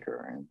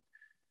filmmaker, and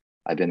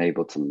I've been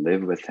able to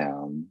live with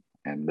him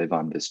and live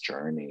on this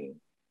journey.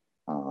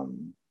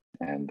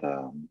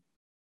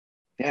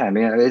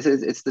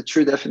 It's the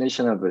true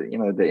definition of the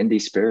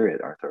indie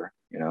spirit, Arthur,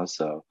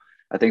 so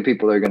I think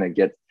people are going to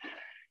get,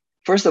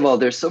 first of all,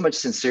 there's so much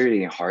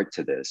sincerity and heart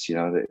to this,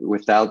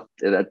 without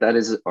that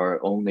is our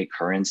only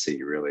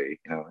currency really,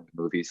 in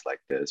movies like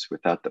this.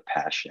 Without the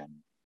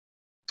passion,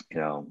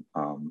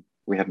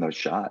 we have no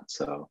shot.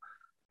 So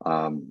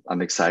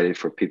I'm excited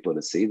for people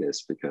to see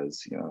this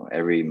because,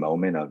 every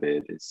moment of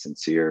it is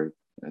sincere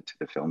to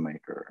the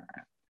filmmaker.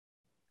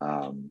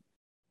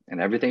 And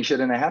everything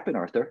shouldn't have happened,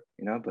 Arthur,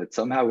 but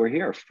somehow we're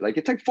here.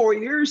 It took 4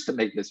 years to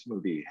make this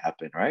movie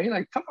happen, right?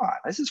 Come on,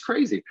 this is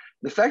crazy.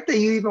 The fact that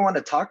you even want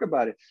to talk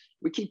about it,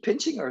 we keep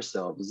pinching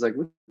ourselves. It's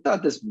we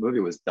thought this movie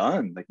was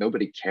done.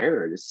 Nobody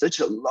cared. It's such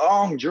a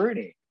long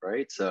journey,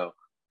 right? So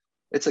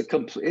it's a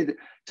complete,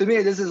 to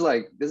me, this is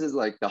like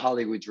the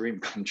Hollywood dream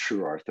come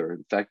true, Arthur.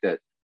 The fact that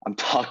I'm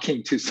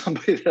talking to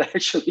somebody that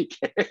actually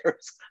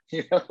cares,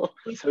 So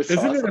Isn't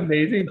awesome. It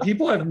amazing?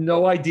 People have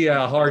no idea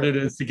how hard it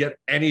is to get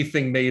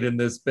anything made in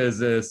this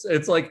business.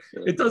 It's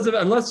it doesn't,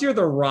 unless you're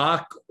The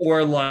Rock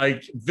or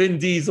Vin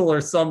Diesel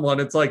or someone,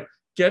 it's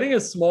getting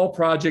a small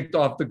project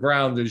off the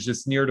ground is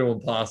just near to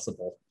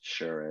impossible.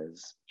 Sure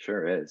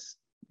is.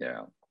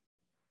 Yeah.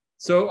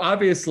 So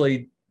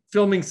obviously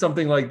filming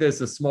something like this,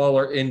 a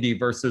smaller indie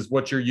versus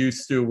what you're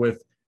used to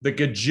with the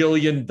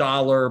gajillion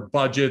dollar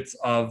budgets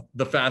of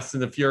the Fast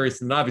and the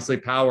Furious, and obviously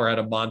Power had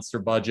a monster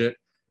budget.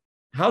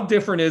 How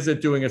different is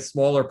it doing a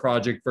smaller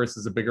project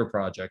versus a bigger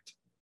project?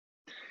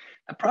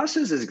 The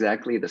process is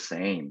exactly the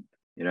same.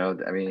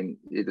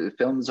 The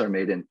films are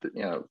made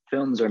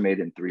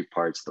in 3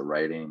 parts: the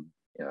writing,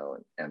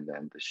 and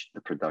then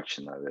the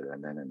production of it,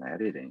 and then an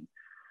editing.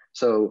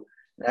 So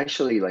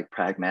actually, like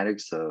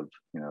pragmatics of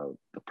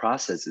the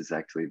process is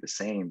actually the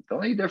same. The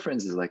only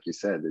difference is, like you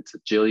said, it's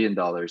 $1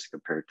 jillion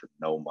compared to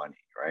no money,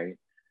 right?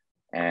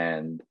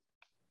 And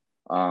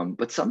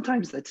but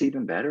sometimes that's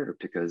even better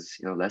because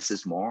less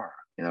is more.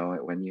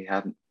 When you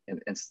have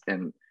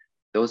and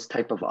those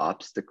type of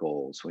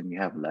obstacles, when you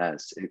have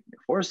less, it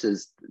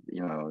forces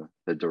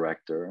the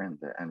director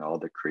and all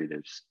the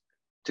creatives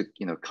to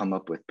come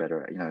up with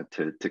better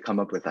to come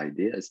up with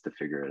ideas to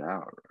figure it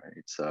out,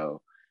 right?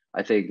 So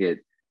I think it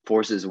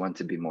forces one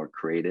to be more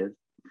creative,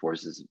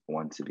 forces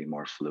one to be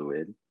more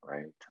fluid,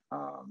 right?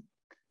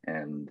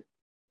 And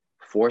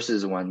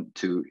forces one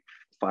to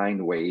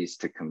find ways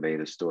to convey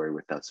the story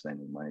without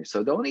spending money.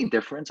 So the only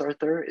difference,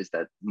 Arthur, is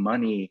that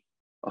money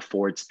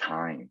affords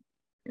time,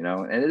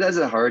 and it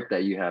doesn't hurt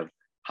that you have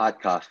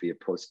hot coffee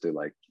opposed to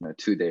like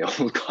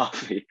 2-day-old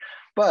coffee.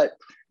 But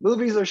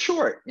movies are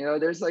short,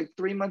 there's like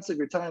 3 months of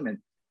your time, and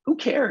who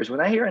cares?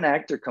 When I hear an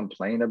actor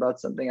complain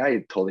about something, I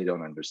totally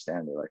don't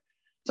understand. They're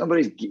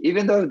like,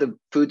 even though the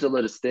food's a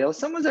little stale,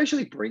 someone's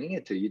actually bringing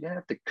it to you. You didn't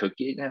have to cook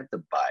it, you didn't have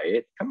to buy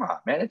it. Come on,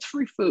 man, it's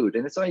free food,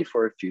 and it's only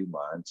for a few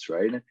months,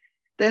 right?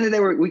 And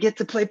then we get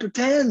to play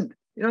pretend,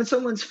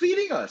 someone's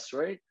feeding us,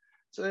 right?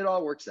 So it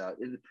all works out.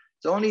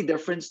 The only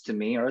difference to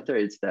me, Arthur,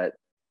 is that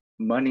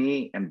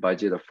money and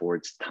budget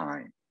affords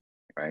time,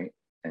 right?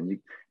 And you,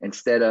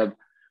 instead of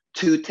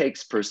 2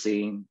 takes per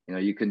scene,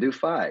 you can do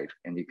 5,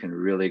 and you can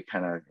really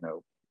kind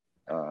of,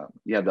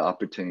 you have the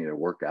opportunity to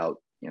work out,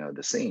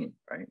 the scene,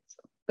 right? So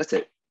that's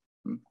it.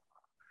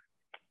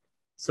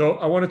 So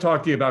I want to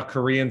talk to you about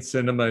Korean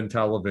cinema and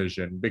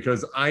television,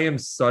 because I am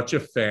such a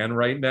fan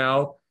right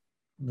now.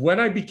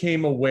 When I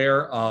became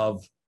aware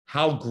of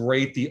how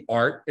great the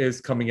art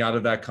is coming out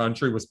of that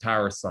country was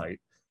Parasite.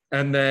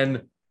 And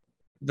then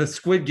the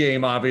Squid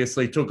Game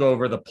obviously took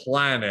over the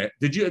planet.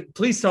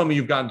 Please tell me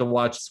you've gotten to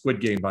watch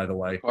Squid Game, by the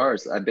way. Of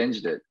course, I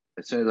binged it.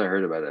 As soon as I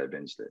heard about it, I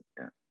binged it,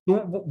 yeah.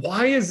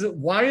 Why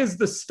is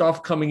the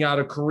stuff coming out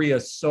of Korea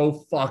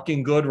so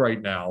fucking good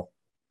right now?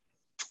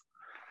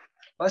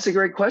 Well, that's a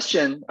great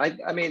question.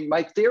 I mean,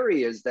 my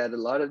theory is that a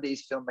lot of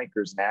these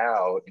filmmakers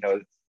now,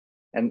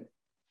 and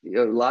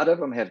a lot of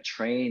them have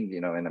trained,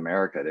 in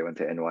America. They went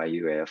to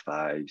NYU,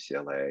 AFI,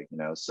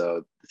 UCLA,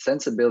 so the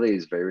sensibility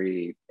is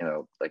very,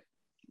 like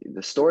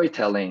the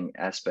storytelling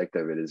aspect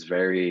of it is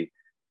very,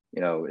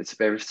 it's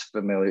very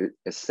familiar.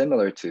 It's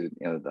similar to,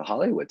 the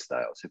Hollywood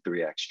styles, the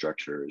 3-act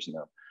structures,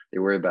 they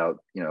worry about,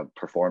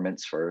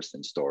 performance first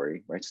and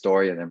story, right?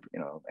 Story and then,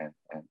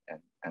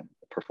 and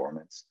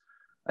performance.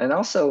 And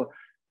also,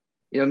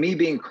 me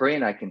being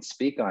Korean, I can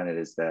speak on it,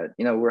 is that,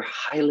 we're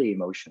highly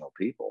emotional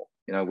people.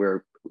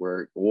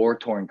 We're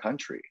war-torn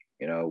country.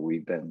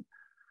 We've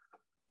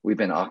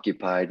been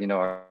occupied.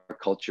 Our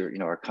culture.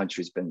 Our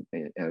country's been.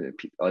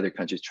 Other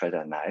countries try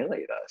to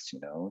annihilate us.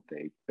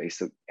 They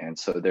basically, and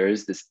so there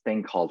is this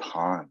thing called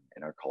Han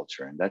in our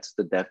culture, and that's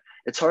the depth.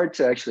 It's hard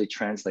to actually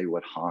translate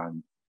what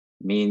Han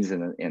means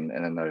in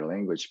another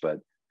language, but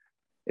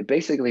it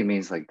basically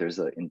means like there's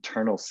an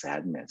internal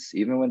sadness.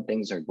 Even when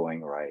things are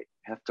going right,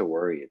 you have to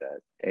worry that,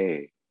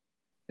 hey,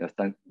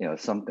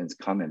 something's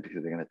coming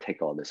because they're going to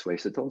take all this away.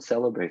 So don't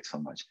celebrate so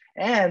much.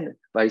 And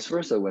vice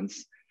versa,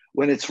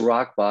 when it's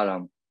rock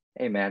bottom,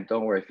 hey man,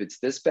 don't worry. If it's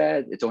this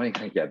bad, it's only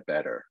going to get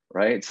better,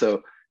 right?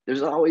 So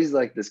there's always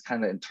like this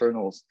kind of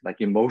internal, like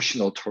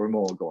emotional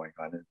turmoil going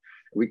on.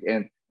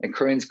 And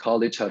Koreans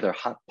call each other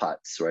hot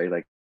pots, right?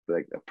 Like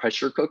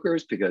pressure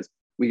cookers, because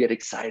we get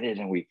excited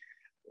and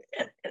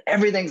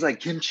everything's like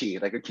kimchi,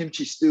 like a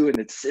kimchi stew, and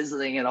it's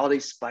sizzling and all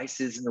these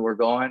spices, and we're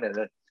going, and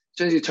then as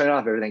soon as you turn it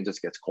off, everything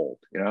just gets cold,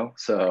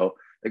 So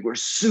like we're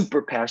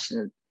super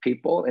passionate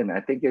people, and I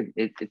think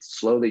it's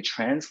slowly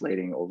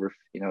translating over,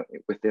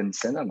 within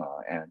cinema,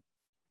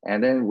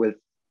 and then with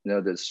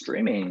the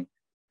streaming,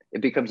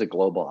 it becomes a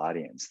global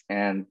audience,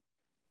 and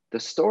the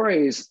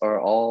stories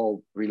are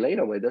all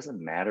relatable. It doesn't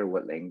matter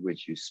what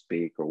language you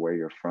speak or where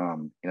you're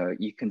from.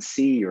 You can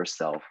see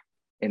yourself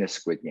in a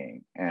Squid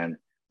Game. And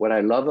what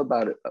I love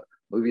about a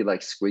movie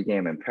like Squid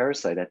Game and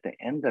Parasite, at the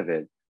end of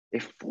it,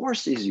 it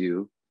forces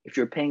you, if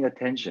you're paying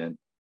attention,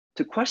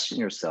 to question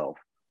yourself.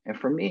 And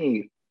for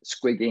me,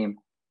 Squid Game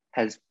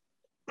has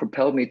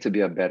propelled me to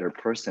be a better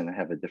person and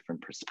have a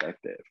different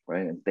perspective,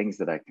 right? And things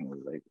that I can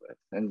relate with.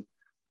 And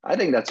I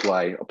think that's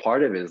why a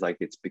part of it is like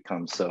it's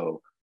become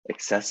so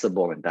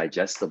accessible and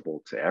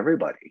digestible to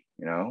everybody,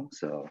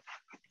 So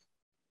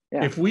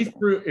yeah. If we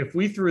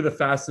threw the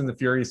Fast and the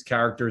Furious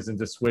characters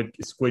into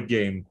Squid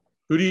Game,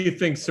 who do you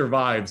think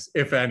survives,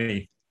 if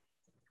any?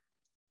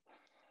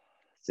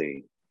 Let's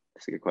see,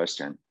 that's a good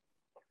question.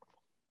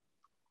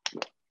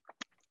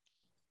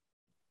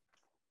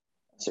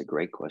 That's a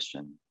great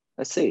question.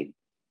 Let's see.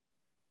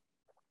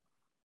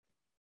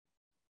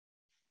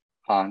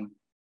 Han.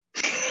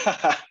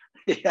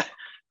 Yeah,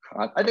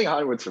 I think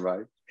Han would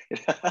survive.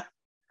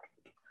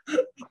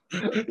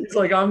 He's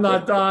like, I'm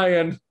not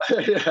dying.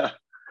 Yeah,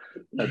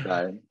 not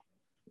dying.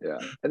 Yeah,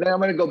 and then I'm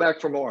gonna go back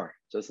for more.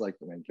 just like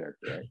the main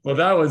character. Right? Well,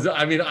 that was,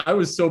 I mean, I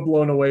was so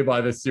blown away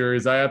by this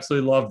series. I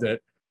absolutely loved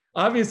it.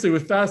 Obviously,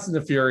 with Fast and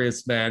the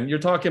Furious, man, you're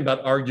talking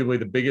about arguably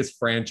the biggest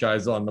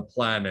franchise on the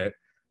planet.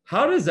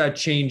 How does that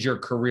change your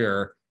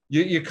career?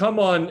 You come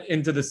on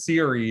into the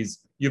series,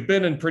 you've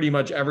been in pretty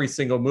much every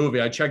single movie.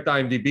 I checked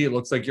IMDb, it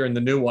looks like you're in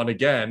the new one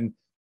again.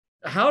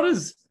 How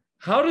does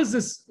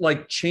this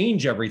like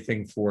change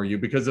everything for you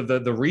because of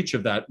the reach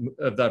of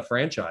that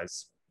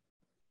franchise?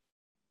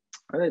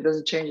 I mean, it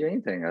doesn't change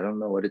anything. I don't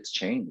know what it's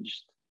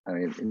changed. I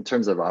mean, in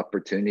terms of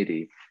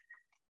opportunity,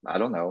 I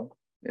don't know.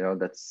 You know,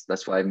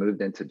 that's why I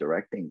moved into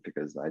directing,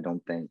 because I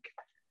don't think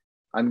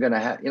I'm gonna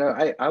have. You know,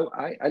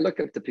 I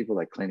look up to people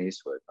like Clint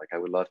Eastwood. Like, I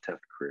would love to have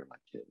a career like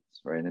his,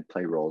 right, and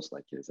play roles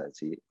like his as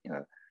he, you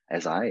know,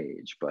 as I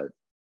age. But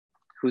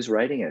who's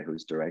writing it?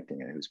 Who's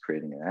directing it? Who's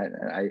creating it?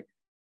 I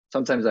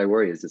sometimes I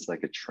worry, is this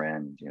like a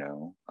trend? You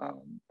know.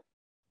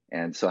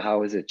 And so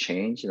how has it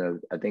changed? You know,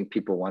 I think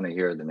people want to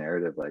hear the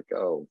narrative like,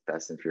 oh,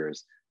 Fast and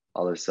Furious,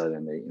 all of a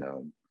sudden they, you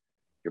know,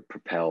 you're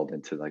propelled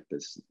into like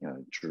this, you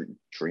know,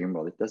 dream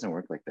world. It doesn't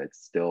work like that.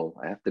 It's still,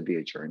 I have to be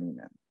a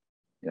journeyman.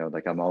 You know,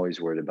 like I'm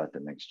always worried about the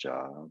next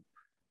job.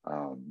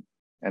 And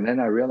then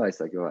I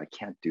realized like, oh, I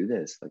can't do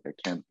this. Like I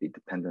can't be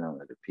dependent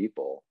on other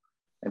people.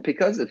 And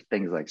because of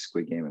things like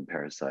Squid Game and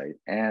Parasite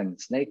and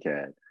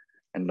Snakehead,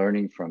 and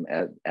learning from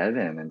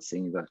Evan and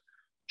seeing the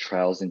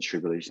trials and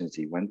tribulations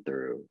he went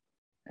through,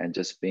 and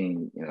just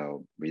being, you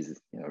know,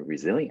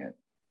 resilient,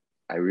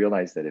 I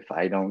realized that if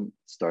I don't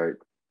start,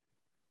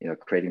 you know,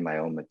 creating my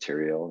own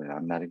material and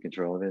I'm not in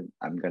control of it,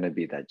 I'm going to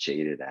be that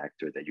jaded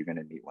actor that you're going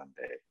to meet one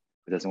day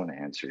who doesn't want to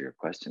answer your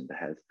question, that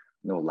has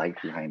no light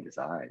behind his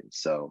eyes.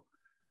 So,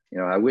 you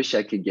know, I wish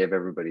I could give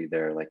everybody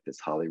there like this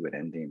Hollywood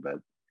ending, but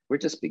we're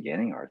just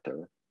beginning,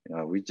 Arthur. You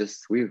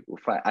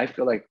know, I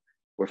feel like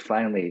we're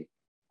finally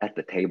at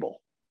the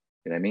table.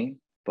 You know what I mean?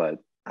 But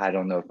I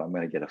don't know if I'm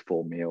going to get a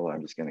full meal or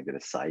I'm just going to get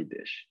a side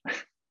dish. You know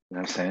what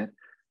I'm saying?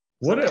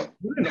 What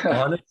an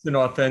honest and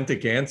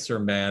authentic answer,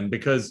 man,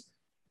 because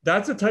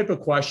that's a type of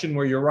question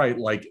where you're right.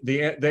 Like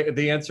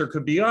the answer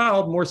could be,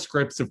 oh, more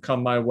scripts have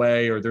come my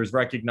way, or there's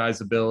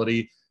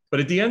recognizability.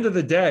 But at the end of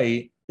the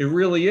day, it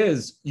really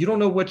is, you don't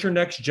know what your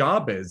next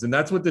job is. And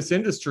that's what this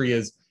industry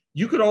is.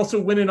 You could also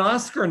win an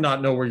Oscar and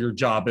not know where your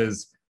job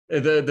is,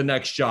 the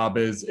next job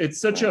is. It's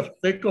such a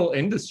fickle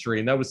industry.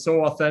 And that was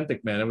so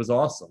authentic, man. It was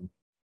awesome.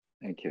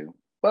 Thank you.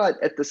 But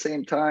at the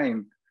same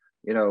time,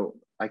 you know,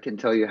 I can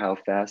tell you how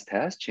Fast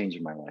has changed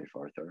my life,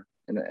 Arthur.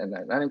 And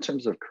not in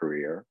terms of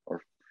career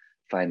or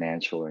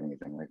financial or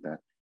anything like that,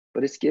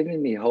 but it's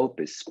giving me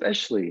hope,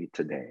 especially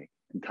today,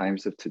 in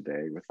times of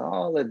today, with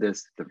all of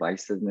this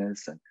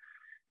divisiveness and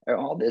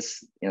all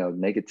this, you know,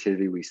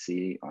 negativity we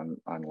see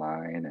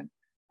online, and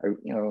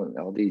you know,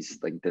 all these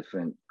like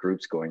different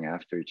groups going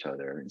after each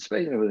other,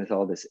 especially with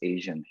all this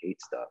Asian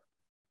hate stuff.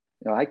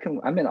 You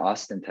know, I'm in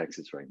Austin,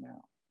 Texas right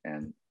now,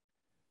 and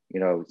you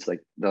know, it's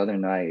like the other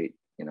night,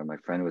 you know, my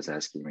friend was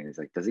asking me, he's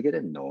like, does it get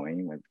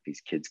annoying when these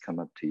kids come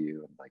up to you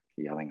and like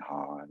yelling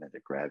Han, and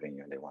they're grabbing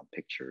you and they want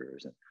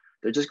pictures and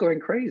they're just going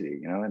crazy,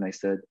 you know? And I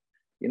said,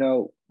 you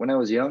know, when I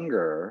was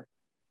younger,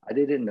 I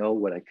didn't know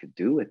what I could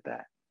do with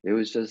that. It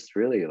was just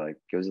really like,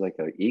 it was like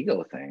an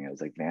ego thing. It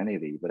was like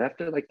vanity. But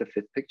after like the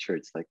fifth picture,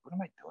 it's like, what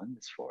am I doing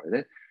this for?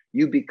 Then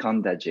you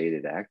become that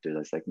jaded actor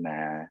that's like,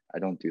 nah, I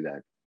don't do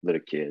that,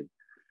 little kid.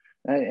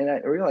 And I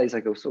realized, I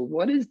go, so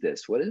what is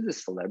this? What is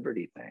this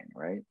celebrity thing,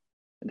 right?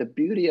 And the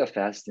beauty of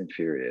Fast and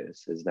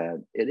Furious is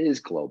that it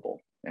is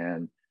global,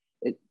 and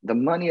the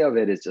money of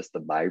it is just the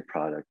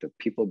byproduct of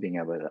people being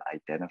able to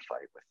identify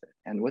with it.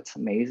 And what's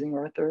amazing,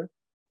 Arthur,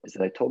 is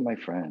that I told my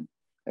friend,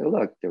 I go,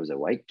 look, there was a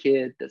white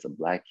kid, there's a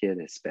black kid,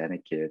 a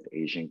Hispanic kid,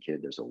 Asian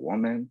kid, there's a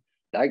woman.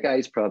 That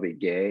guy's probably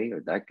gay, or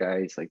that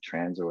guy's like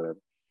trans or whatever,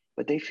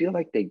 but they feel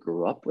like they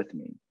grew up with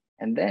me.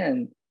 And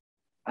then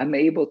I'm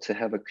able to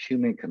have a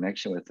human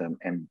connection with them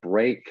and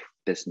break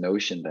this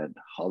notion that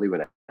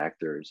Hollywood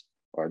actors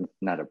are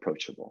not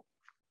approachable.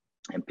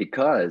 And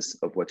because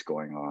of what's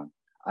going on,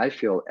 I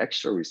feel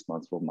extra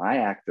responsible. My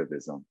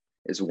activism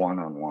is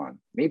one-on-one.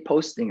 Me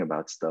posting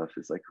about stuff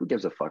is like, who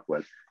gives a fuck what,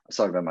 I'm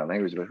sorry about my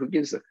language, but who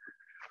gives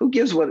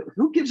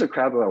a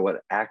crap about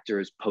what actor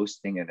is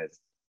posting in his,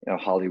 you know,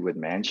 Hollywood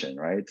mansion,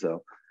 right?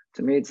 So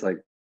to me, it's like,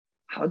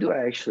 how do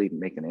I actually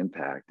make an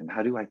impact, and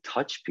how do I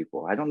touch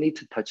people? I don't need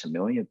to touch a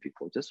million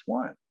people, just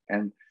one.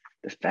 And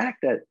the fact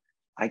that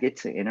I get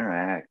to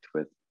interact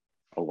with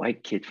a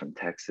white kid from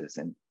Texas,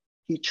 and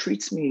he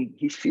treats me,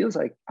 he feels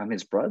like I'm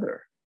his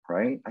brother,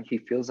 right? Like he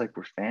feels like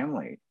we're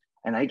family.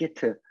 And I get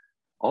to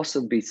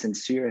also be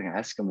sincere and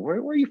ask him, where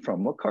are you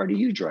from? What car do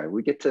you drive?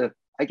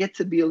 I get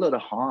to be a little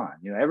Han.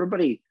 You know,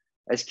 everybody,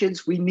 as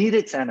kids, we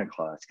needed Santa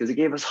Claus because it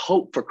gave us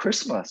hope for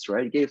Christmas,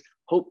 right? It gave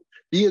hope,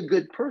 be a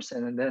good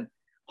person. And then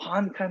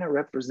Han kind of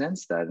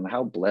represents that, and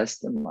how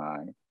blessed am I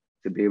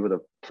to be able to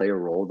play a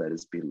role that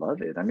is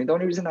beloved. I mean, the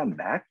only reason I'm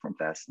back from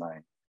Fast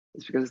 9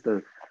 is because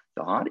the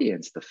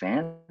audience, the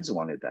fans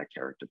wanted that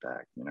character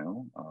back, you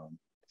know?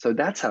 So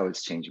that's how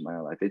it's changed my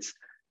life. It's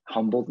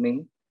humbled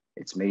me.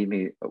 it's made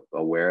me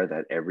aware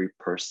that every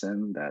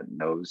person that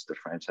knows the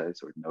franchise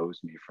or knows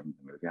me from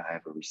the movie, I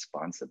have a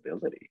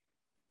responsibility,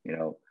 you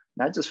know,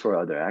 not just for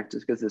other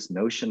actors, because this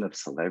notion of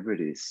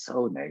celebrity is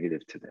so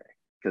negative today.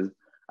 Because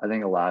I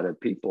think a lot of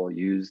people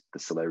use the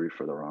celebrity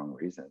for the wrong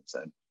reasons.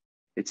 And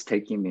it's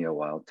taking me a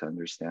while to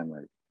understand,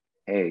 like,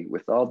 hey,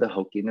 with all the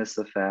hokiness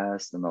of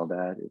fast and all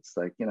that, it's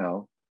like, you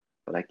know,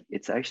 but like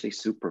it's actually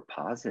super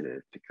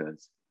positive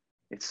because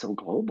it's so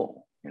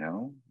global, you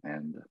know,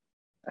 and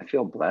I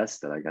feel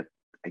blessed that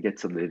I get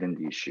to live in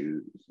these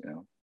shoes, you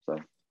know.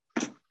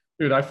 So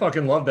dude, I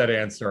fucking love that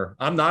answer.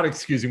 I'm not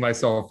excusing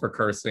myself for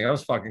cursing. That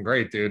was fucking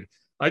great, dude.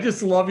 I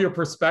just love your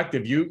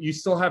perspective. You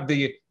still have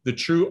the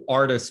true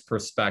artist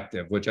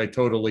perspective, which I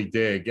totally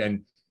dig.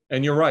 And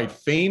you're right.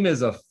 Fame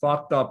is a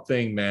fucked up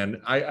thing,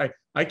 man.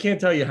 I can't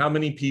tell you how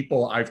many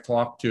people I've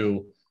talked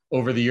to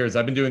over the years.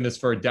 I've been doing this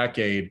for a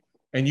decade,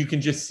 and you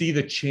can just see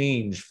the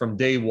change from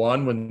day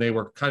one when they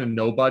were kind of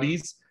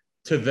nobodies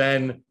to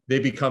then they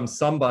become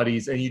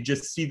somebodies, and you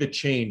just see the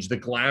change. The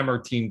glamour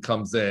team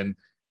comes in,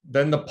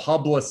 then the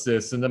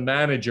publicists and the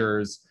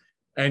managers,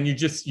 and you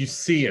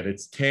see it.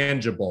 It's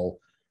tangible.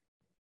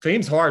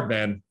 Fame's hard,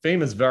 man.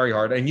 Fame is very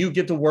hard. And you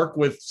get to work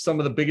with some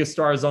of the biggest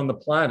stars on the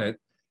planet.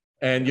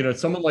 And, you know,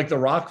 someone like The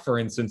Rock, for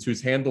instance,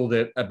 who's handled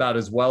it about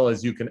as well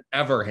as you can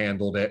ever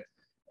handle it.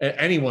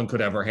 Anyone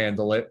could ever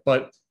handle it.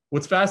 But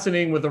what's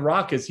fascinating with The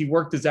Rock is he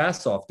worked his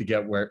ass off to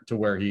get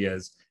where he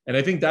is. And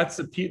I think that's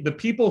the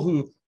people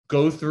who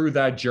go through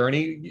that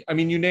journey. I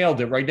mean, you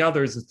nailed it. Right now,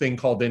 there's a thing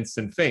called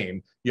instant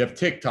fame. You have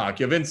TikTok,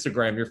 you have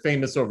Instagram, you're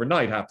famous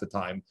overnight half the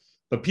time.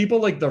 But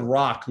people like The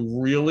Rock,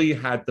 who really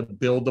had to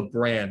build a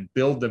brand,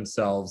 build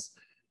themselves,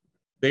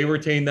 they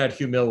retain that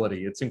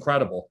humility. It's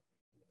incredible.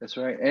 That's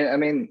right. And I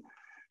mean,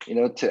 you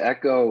know, to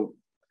echo,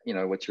 you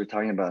know, what you were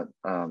talking about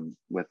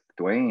with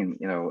Dwayne,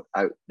 you know,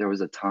 there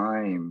was a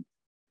time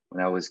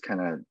when I was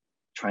kind of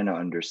trying to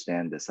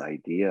understand this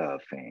idea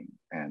of fame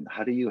and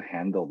how do you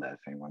handle that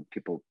fame when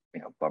people,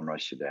 you know, bum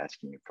rush you, they're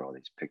asking you for all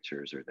these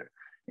pictures or they're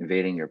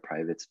invading your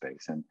private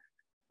space. And,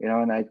 you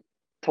know, and I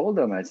told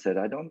them, I said,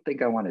 I don't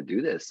think I want to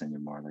do this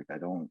anymore. Like, I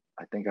don't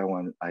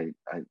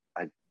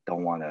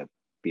want to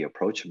be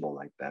approachable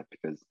like that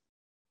because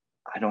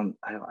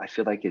I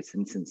feel like it's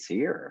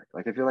insincere.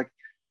 Like, I feel like,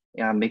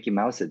 you know, I'm Mickey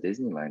Mouse at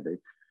Disneyland.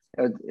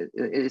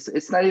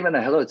 It's not even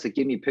a hello, it's a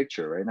give me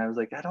picture, right? And I was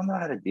like, I don't know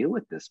how to deal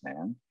with this,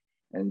 man.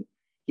 And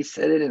he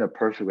said it in a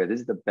perfect way.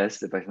 This is the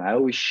best advice. And I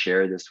always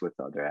share this with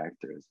other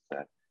actors,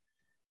 that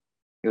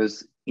it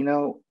was, you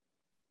know,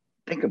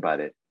 think about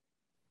it.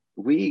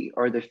 We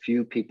are the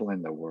few people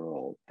in the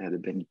world that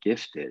have been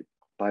gifted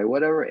by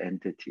whatever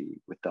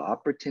entity with the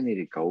opportunity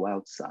to go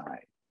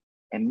outside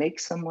and make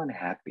someone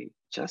happy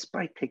just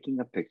by taking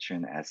a picture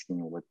and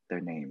asking what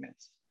their name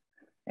is.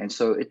 And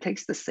so it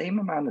takes the same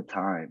amount of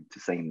time to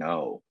say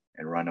no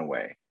and run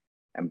away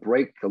and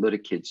break a little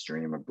kid's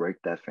dream or break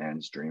that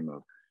fan's dream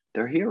of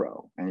their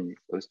hero. And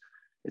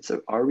it's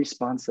our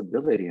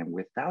responsibility. And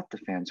without the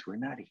fans, we're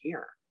not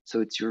here. So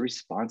it's your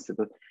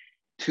responsibility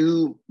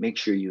to make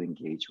sure you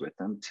engage with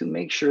them, to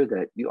make sure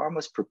that you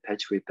almost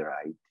perpetuate their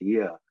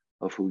idea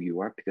of who you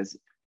are, because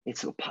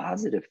it's a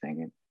positive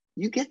thing. And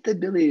you get the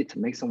ability to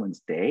make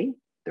someone's day,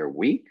 their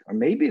week, or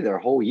maybe their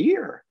whole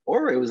year.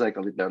 Or it was like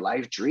their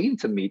life dream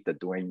to meet the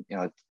Dwayne, you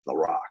know, The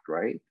Rock,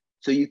 right?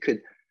 So you could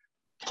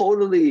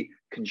totally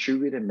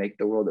contribute and make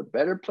the world a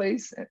better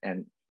place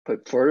and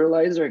put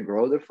fertilizer and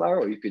grow the flower,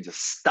 or you could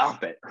just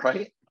stop it,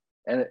 right?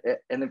 And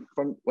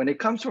when it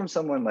comes from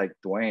someone like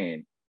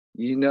Dwayne,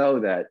 you know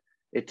that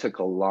it took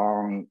a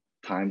long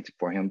time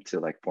for him to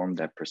like form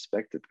that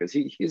perspective, because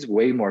he's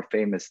way more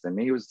famous than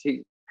me.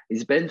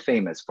 He's been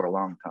famous for a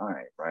long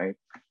time, right?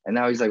 And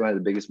now he's like one of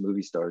the biggest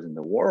movie stars in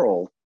the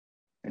world.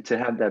 And to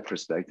have that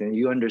perspective,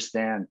 you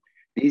understand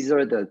these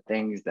are the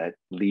things that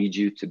lead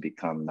you to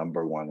become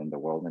number one in the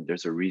world. And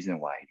there's a reason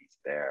why he's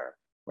there,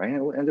 right?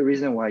 And the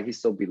reason why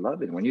he's so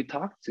beloved. When you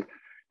talk to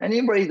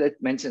anybody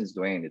that mentions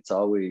Dwayne, it's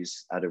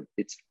always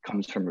it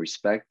comes from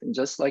respect. And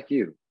just like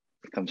you,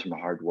 it comes from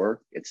hard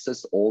work. It's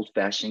just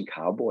old-fashioned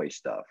cowboy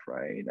stuff,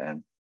 right?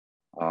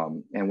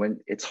 And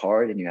when it's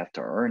hard and you have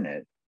to earn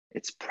it,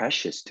 it's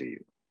precious to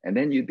you. And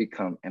then you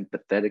become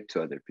empathetic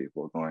to other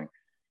people going,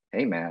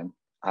 hey man,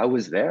 I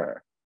was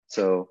there.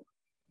 So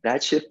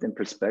that shift in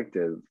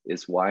perspective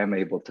is why I'm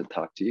able to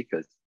talk to you,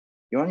 because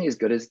you're only as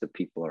good as the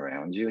people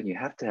around you, and you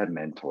have to have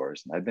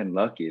mentors. And I've been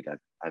lucky that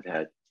I've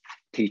had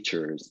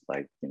teachers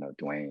like, you know,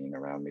 Dwayne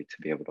around me to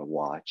be able to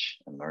watch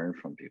and learn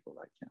from people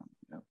like him.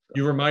 You know, so.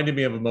 You reminded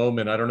me of a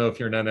moment. I don't know if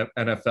you're an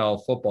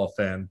NFL football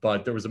fan,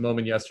 but there was a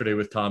moment yesterday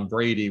with Tom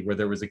Brady where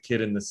there was a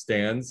kid in the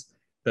stands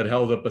that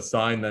held up a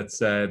sign that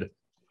said,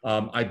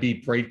 I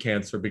beat brain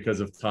cancer because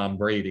of Tom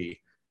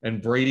Brady.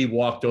 And Brady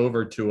walked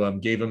over to him,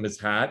 gave him his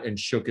hat, and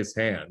shook his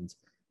hand.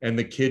 And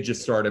the kid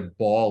just started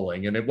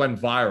bawling, and it went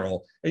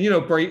viral. And, you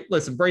know,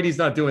 Brady's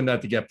not doing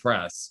that to get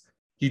press.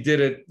 He did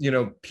it, you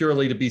know,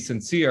 purely to be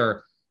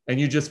sincere. And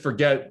you just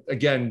forget,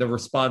 again, the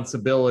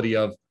responsibility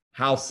of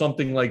how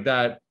something like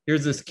that,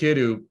 here's this kid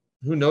who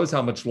who knows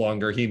how much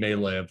longer he may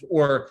live,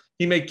 or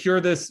he may cure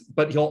this,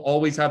 but he'll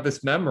always have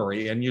this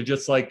memory. And you're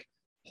just like,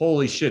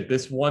 holy shit,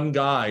 this one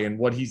guy and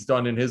what he's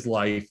done in his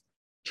life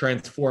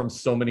transforms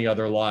so many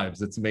other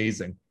lives. It's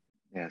amazing.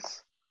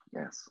 Yes,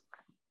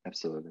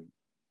 absolutely.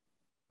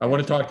 I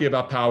want to talk to you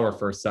about Power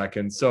for a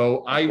second.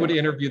 So I would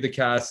interview the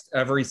cast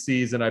every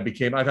season. I've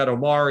had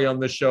Omari on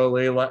the show,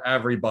 Layla,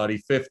 everybody,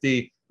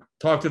 50,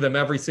 talk to them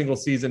every single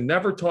season.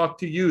 Never talked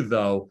to you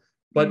though,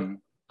 but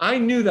I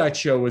knew that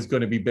show was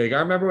going to be big. I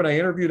remember when I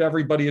interviewed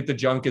everybody at the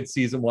junket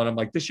season 1, I'm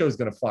like, this show is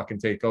going to fucking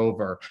take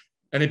over.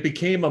 And it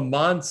became a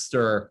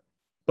monster.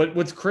 But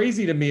what's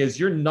crazy to me is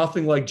you're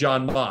nothing like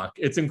John Mock.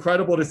 It's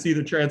incredible to see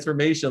the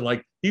transformation.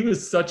 Like, he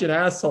was such an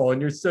asshole,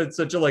 and you're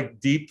such a like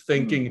deep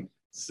thinking,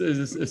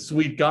 a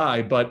sweet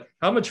guy. But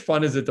how much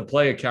fun is it to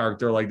play a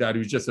character like that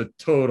who's just a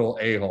total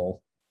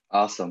a-hole?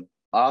 Awesome.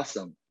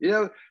 You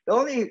know,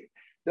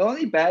 the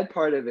only bad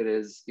part of it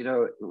is, you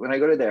know, when I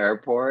go to the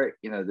airport,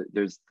 you know,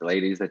 there's the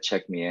ladies that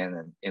check me in,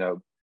 and, you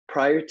know,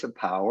 prior to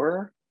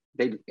Power,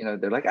 they, you know,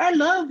 they're like, I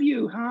love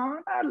you, huh?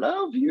 I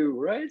love you,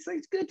 right? It's like,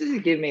 it's good to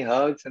give me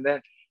hugs. And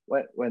then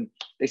when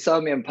they saw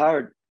me in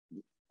Power,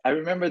 I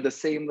remember the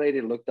same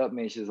lady looked up at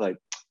me and she's like,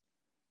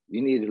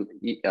 you need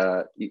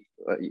to,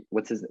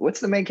 what's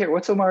the main character?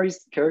 What's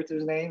Omari's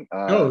character's name?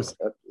 Ghost.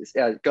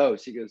 Yeah,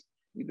 Ghost. She goes,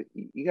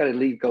 you got to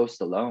leave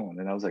Ghost alone.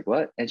 And I was like,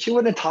 what? And she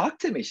wouldn't talk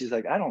to me. She's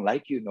like, I don't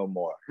like you no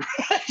more.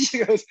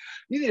 She goes,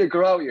 you need to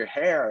grow out your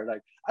hair.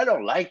 Like, I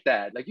don't like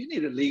that. Like, you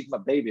need to leave my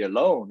baby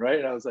alone, right?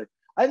 And I was like,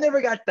 I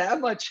never got that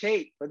much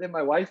hate. But then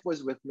my wife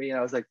was with me and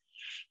I was like,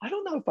 I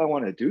don't know if I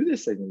want to do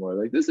this anymore.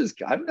 Like,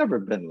 I've never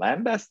been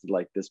lambasted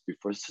like this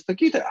before. It's just like,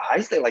 their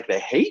eyes, they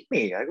hate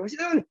me. I go, you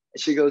know, and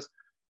she goes,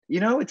 you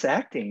know, it's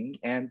acting.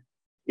 And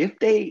if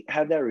they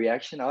have that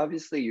reaction,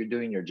 obviously you're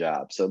doing your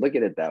job. So look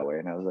at it that way.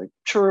 And I was like,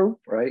 true,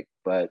 right?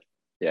 But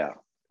yeah,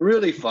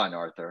 really fun,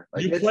 Arthur.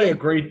 Like, you play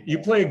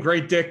a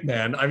great dick,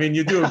 man. I mean,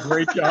 you do a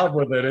great job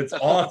with it. It's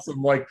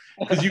awesome. Like,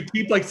 because you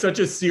keep like such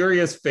a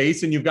serious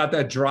face and you've got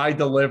that dry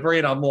delivery.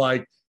 And I'm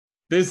like,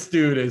 this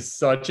dude is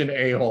such an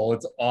a-hole.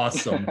 It's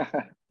awesome.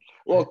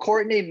 Well,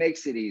 Courtney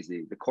makes it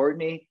easy. The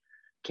Courtney,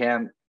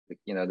 Cam,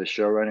 you know, the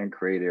showrunner and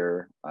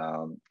creator,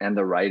 and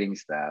the writing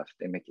staff,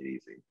 they make it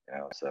easy, you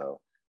know.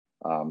 So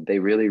they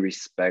really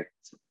respect,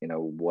 you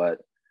know, what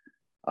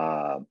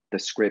the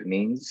script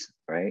means,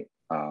 right?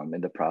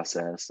 In the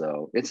process.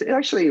 So it's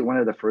actually one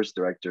of the first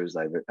directors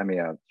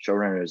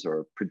showrunners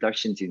or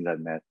production teams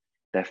I've met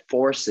that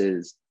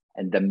forces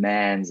and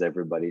demands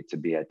everybody to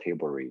be at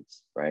table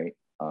reads, right?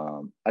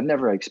 I've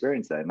never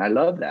experienced that. And I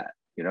love that,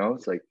 you know.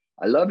 It's like,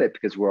 I love it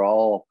because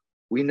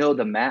we know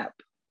the map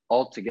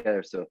all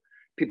together. So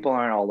people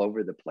aren't all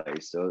over the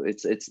place. So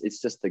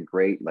it's just a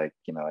great, like,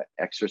 you know,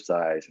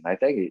 exercise. And I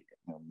think you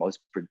know, most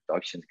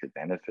productions could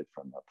benefit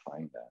from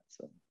applying that.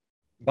 So,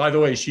 by the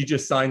way, she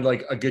just signed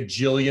like a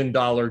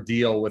gajillion-dollar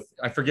deal with,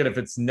 I forget if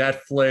it's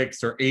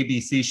Netflix or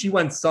ABC. She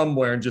went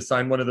somewhere and just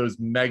signed one of those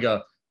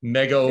mega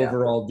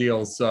overall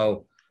deals.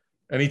 So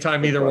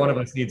anytime either one of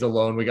us needs a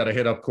loan, we got to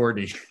hit up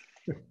Courtney.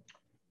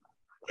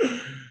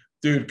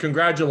 Dude,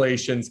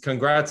 congratulations.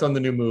 Congrats on the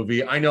new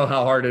movie. I know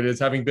how hard it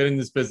is, having been in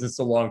this business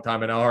a long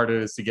time, and how hard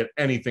it is to get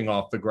anything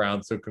off the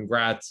ground. So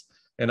congrats.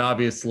 And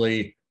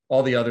obviously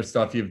all the other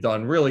stuff you've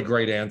done, really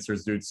great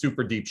answers, dude.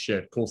 Super deep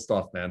shit. Cool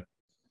stuff, man.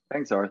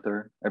 Thanks,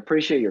 Arthur. I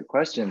appreciate your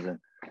questions and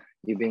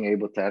you being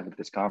able to have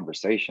this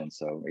conversation.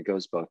 So it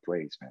goes both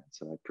ways, man.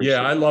 So I appreciate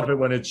I love it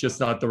when it's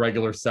just not the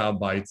regular sound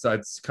bites.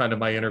 That's kind of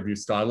my interview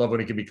style. I love when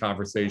it can be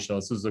conversational.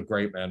 This was a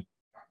great, man.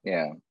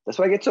 Yeah, that's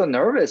why I get so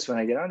nervous when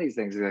I get on these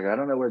things. Like, I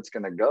don't know where it's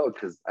gonna go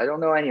because I don't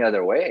know any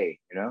other way,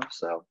 you know.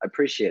 So I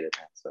appreciate it,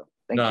 man. So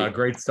thank you.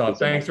 Great stuff.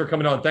 Thanks for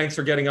coming on. Thanks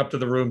for getting up to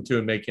the room too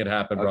and making it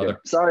happen, brother.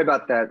 Sorry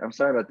about that. I'm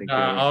sorry about the.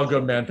 All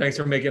good, man. Thanks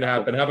for making it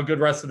happen. Have a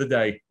good rest of the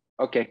day.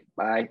 Okay.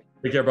 Bye.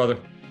 Take care, brother.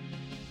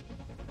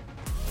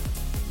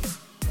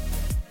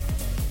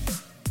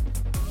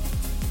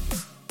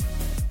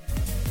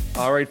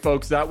 All right,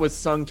 folks, that was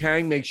Sung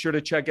Kang. Make sure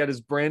to check out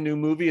his brand new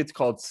movie. It's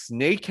called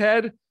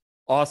Snakehead.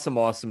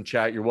 Awesome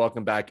chat. You're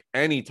welcome back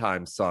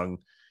anytime, Sung.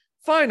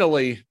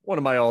 Finally, one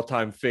of my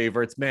all-time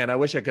favorites. Man, I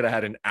wish I could have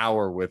had an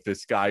hour with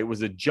this guy. It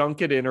was a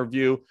junket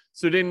interview,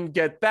 so didn't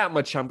get that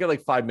much time. Get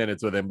like 5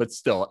 minutes with him, but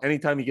still,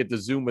 anytime you get to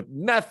Zoom with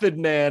Method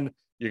Man,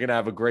 you're going to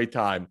have a great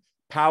time.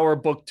 Power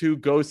Book 2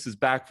 Ghosts is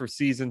back for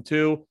season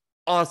 2.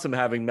 Awesome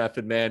having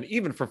Method Man,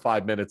 even for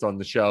 5 minutes on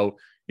the show.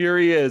 Here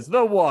he is,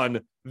 the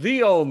one,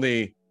 the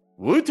only,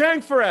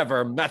 Wu-Tang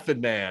Forever,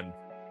 Method Man.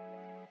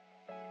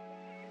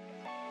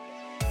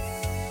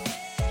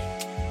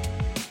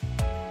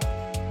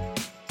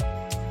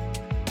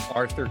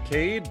 Arthur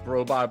Cade,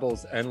 Bro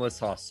Bible's Endless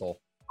Hustle.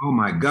 Oh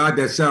my God,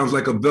 that sounds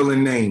like a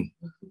villain name.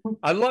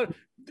 I love,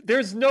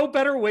 there's no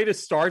better way to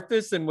start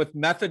this than with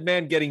Method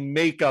Man getting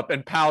makeup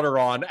and powder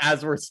on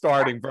as we're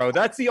starting, bro.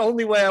 That's the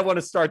only way I want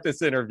to start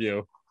this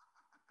interview.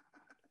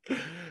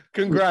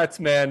 Congrats,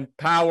 man.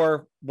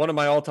 Power, one of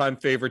my all-time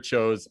favorite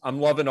shows. I'm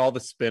loving all the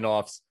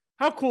spin-offs.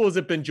 How cool has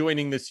it been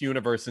joining this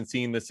universe and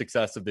seeing the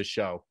success of this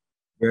show?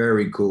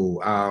 Very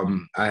cool.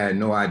 I had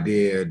no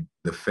idea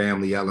the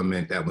family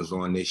element that was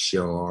on this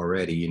show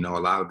already. You know, a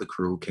lot of the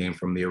crew came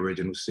from the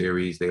original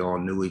series. They all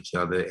knew each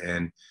other,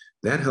 and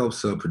that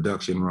helps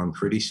production run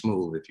pretty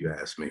smooth, if you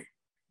ask me.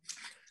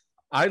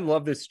 I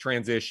love this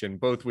transition,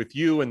 both with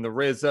you and the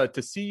RZA,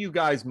 to see you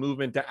guys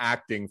move into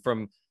acting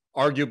from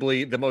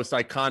arguably the most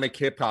iconic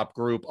hip hop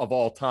group of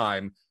all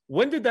time.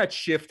 When did that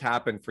shift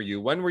happen for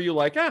you? When were you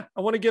like, I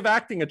want to give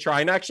acting a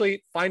try and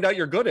actually find out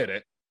you're good at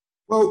it?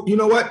 Well, you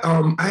know what?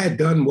 I had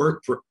done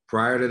work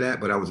prior to that,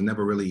 but I was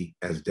never really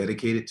as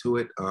dedicated to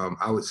it.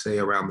 I would say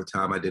around the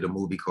time I did a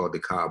movie called The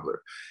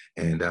Cobbler,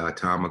 and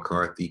Tom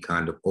McCarthy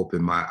kind of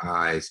opened my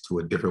eyes to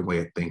a different way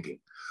of thinking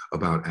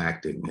about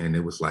acting. And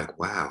it was like,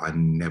 wow, I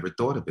never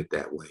thought of it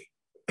that way.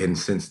 And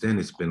since then,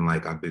 it's been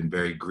like, I've been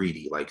very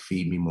greedy, like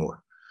feed me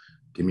more,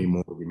 give me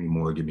more, give me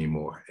more, give me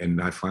more.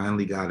 And I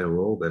finally got a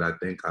role that I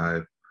think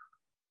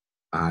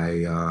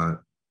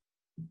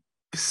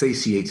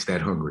satiates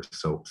that hunger,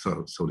 so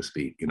to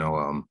speak. You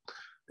know,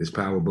 this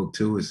Power Book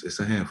 2 it's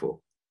a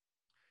handful.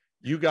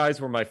 You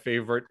guys were my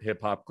favorite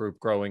hip hop group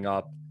growing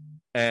up,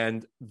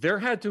 and there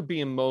had to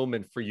be a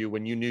moment for you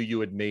when you knew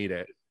you had made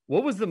it.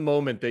 What was the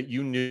moment that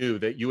you knew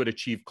that you had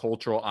achieved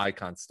cultural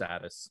icon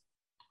status?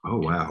 Oh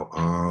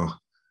wow.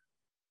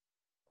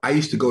 I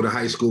used to go to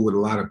high school with a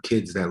lot of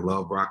kids that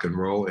love rock and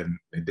roll, and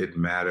it didn't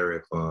matter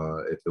if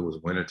it was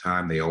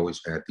wintertime. They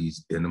always had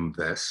these denim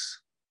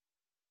vests,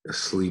 a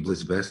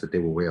sleeveless vest that they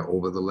would wear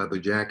over the leather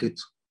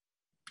jackets.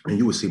 And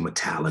you would see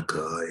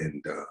Metallica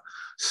and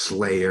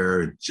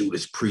Slayer,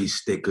 Judas Priest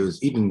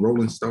stickers, even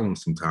Rolling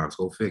Stones sometimes,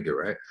 go figure,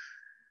 right?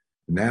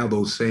 Now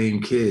those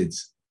same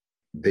kids,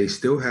 they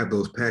still have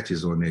those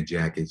patches on their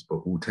jackets,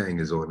 but Wu-Tang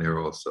is on there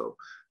also.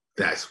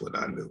 That's what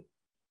I knew.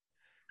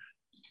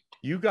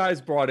 You guys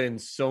brought in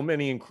so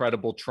many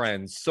incredible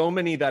trends, so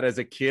many that as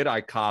a kid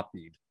I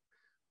copied.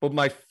 But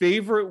my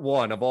favorite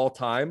one of all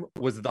time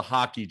was the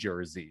hockey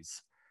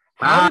jerseys.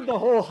 How did the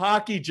whole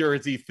hockey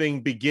jersey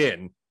thing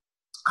begin?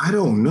 I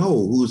don't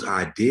know whose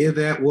idea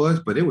that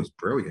was, but it was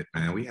brilliant,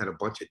 man. We had a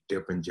bunch of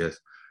different, just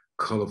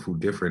colorful,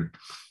 different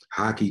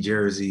hockey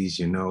jerseys.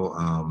 You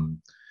know,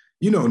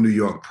 New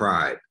York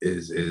pride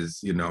is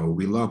you know,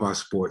 we love our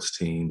sports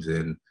teams,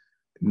 and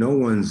no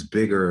one's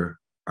bigger.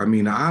 I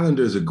mean, the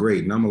Islanders are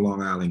great, and I'm a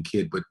Long Island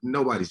kid, but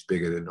nobody's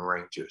bigger than the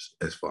Rangers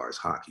as far as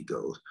hockey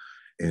goes,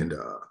 and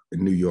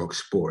New York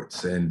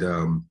sports. And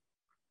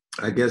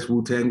I guess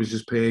Wu-Tang was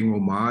just paying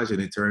homage,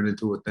 and it turned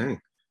into a thing.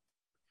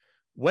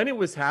 When it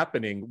was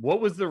happening,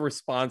 what was the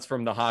response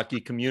from the hockey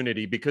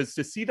community? Because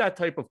to see that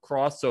type of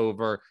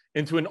crossover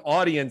into an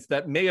audience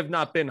that may have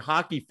not been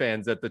hockey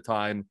fans at the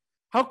time,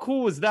 how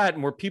cool was that?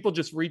 And were people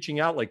just reaching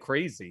out like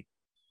crazy?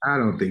 I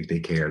don't think they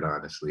cared,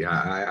 honestly.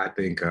 I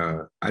think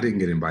I didn't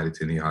get invited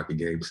to any hockey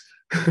games.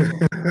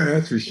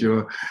 That's for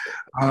sure.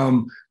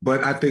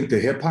 But I think the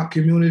hip hop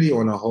community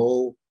on a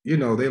whole, you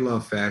know, they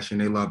love fashion,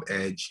 they love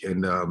edge,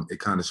 and it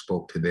kind of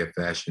spoke to their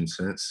fashion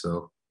sense.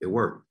 So it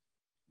worked.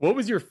 What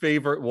was your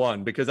favorite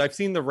one? Because I've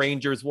seen the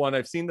Rangers one,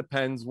 I've seen the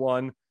Pens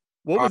one.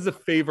 What was the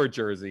favorite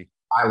jersey?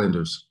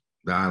 Islanders,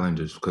 the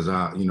Islanders, because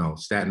you know,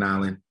 Staten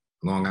Island,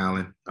 Long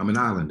Island. I'm an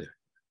Islander.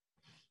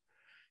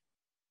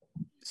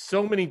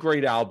 So many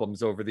great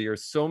albums over the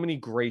years, so many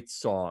great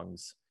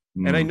songs.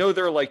 And I know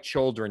they're like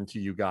children to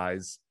you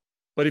guys,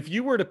 but if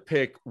you were to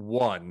pick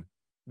one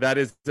that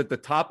is at the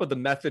top of the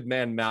Method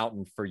Man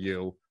mountain for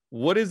you,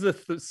 what is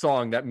the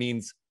song that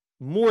means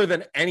more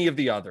than any of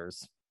the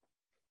others?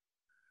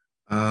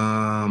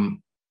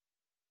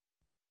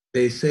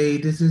 They say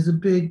this is a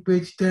big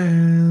rich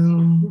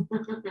town.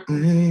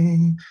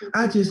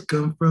 I just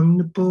come from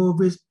the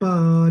poorest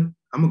part. I'm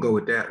gonna go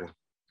with that one.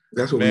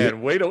 That's what.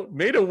 Man, way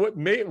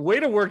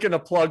to work in a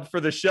plug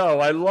for the show.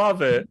 I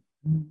love it.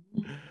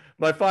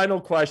 My final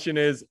question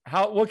is,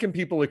 what can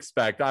people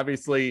expect?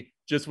 Obviously,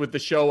 just with the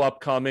show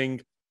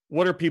upcoming,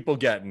 what are people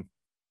getting?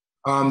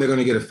 They're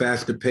gonna get a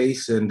faster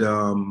pace, and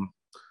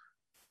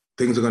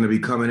things are gonna be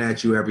coming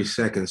at you every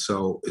second.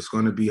 So it's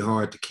gonna be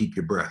hard to keep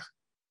your breath.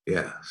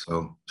 Yeah,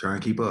 so try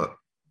and keep up.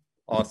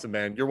 Awesome,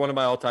 man. You're one of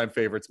my all-time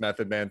favorites,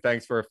 Method Man.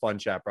 Thanks for a fun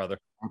chat, brother.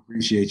 I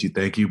appreciate you.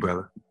 Thank you,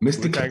 brother.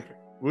 Mr.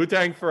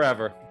 Wu-Tang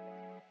forever.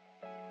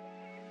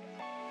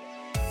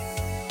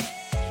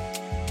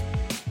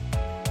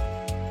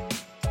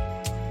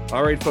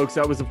 All right, folks,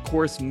 that was, of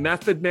course,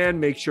 Method Man.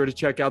 Make sure to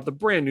check out the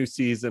brand new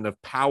season of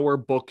Power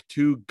Book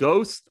 2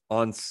 Ghost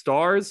on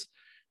Starz.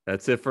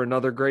 That's it for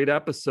another great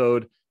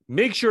episode.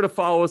 Make sure to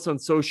follow us on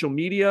social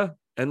media.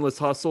 Endless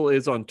Hustle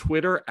is on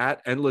Twitter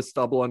at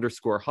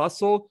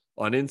endless_hustle,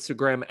 on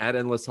Instagram at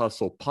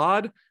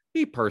endlesshustlepod.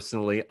 Me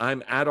personally,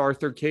 I'm at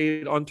Arthur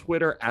Cade on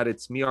Twitter, at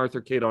It's Me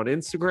Arthur Cade on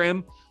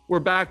Instagram. We're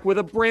back with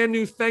a brand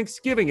new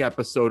Thanksgiving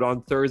episode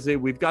on Thursday.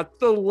 We've got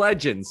the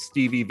legend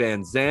Stevie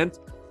Van Zandt.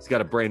 He's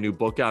got a brand new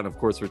book out. And of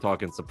course, we're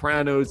talking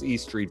Sopranos, E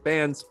Street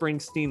Band,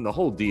 Springsteen, the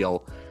whole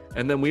deal.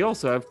 And then we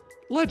also have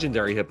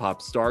legendary hip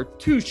hop star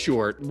Too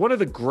Short, one of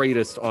the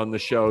greatest on the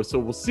show. So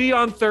we'll see you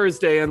on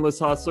Thursday, Endless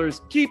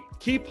Hustlers.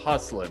 Keep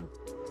hustling.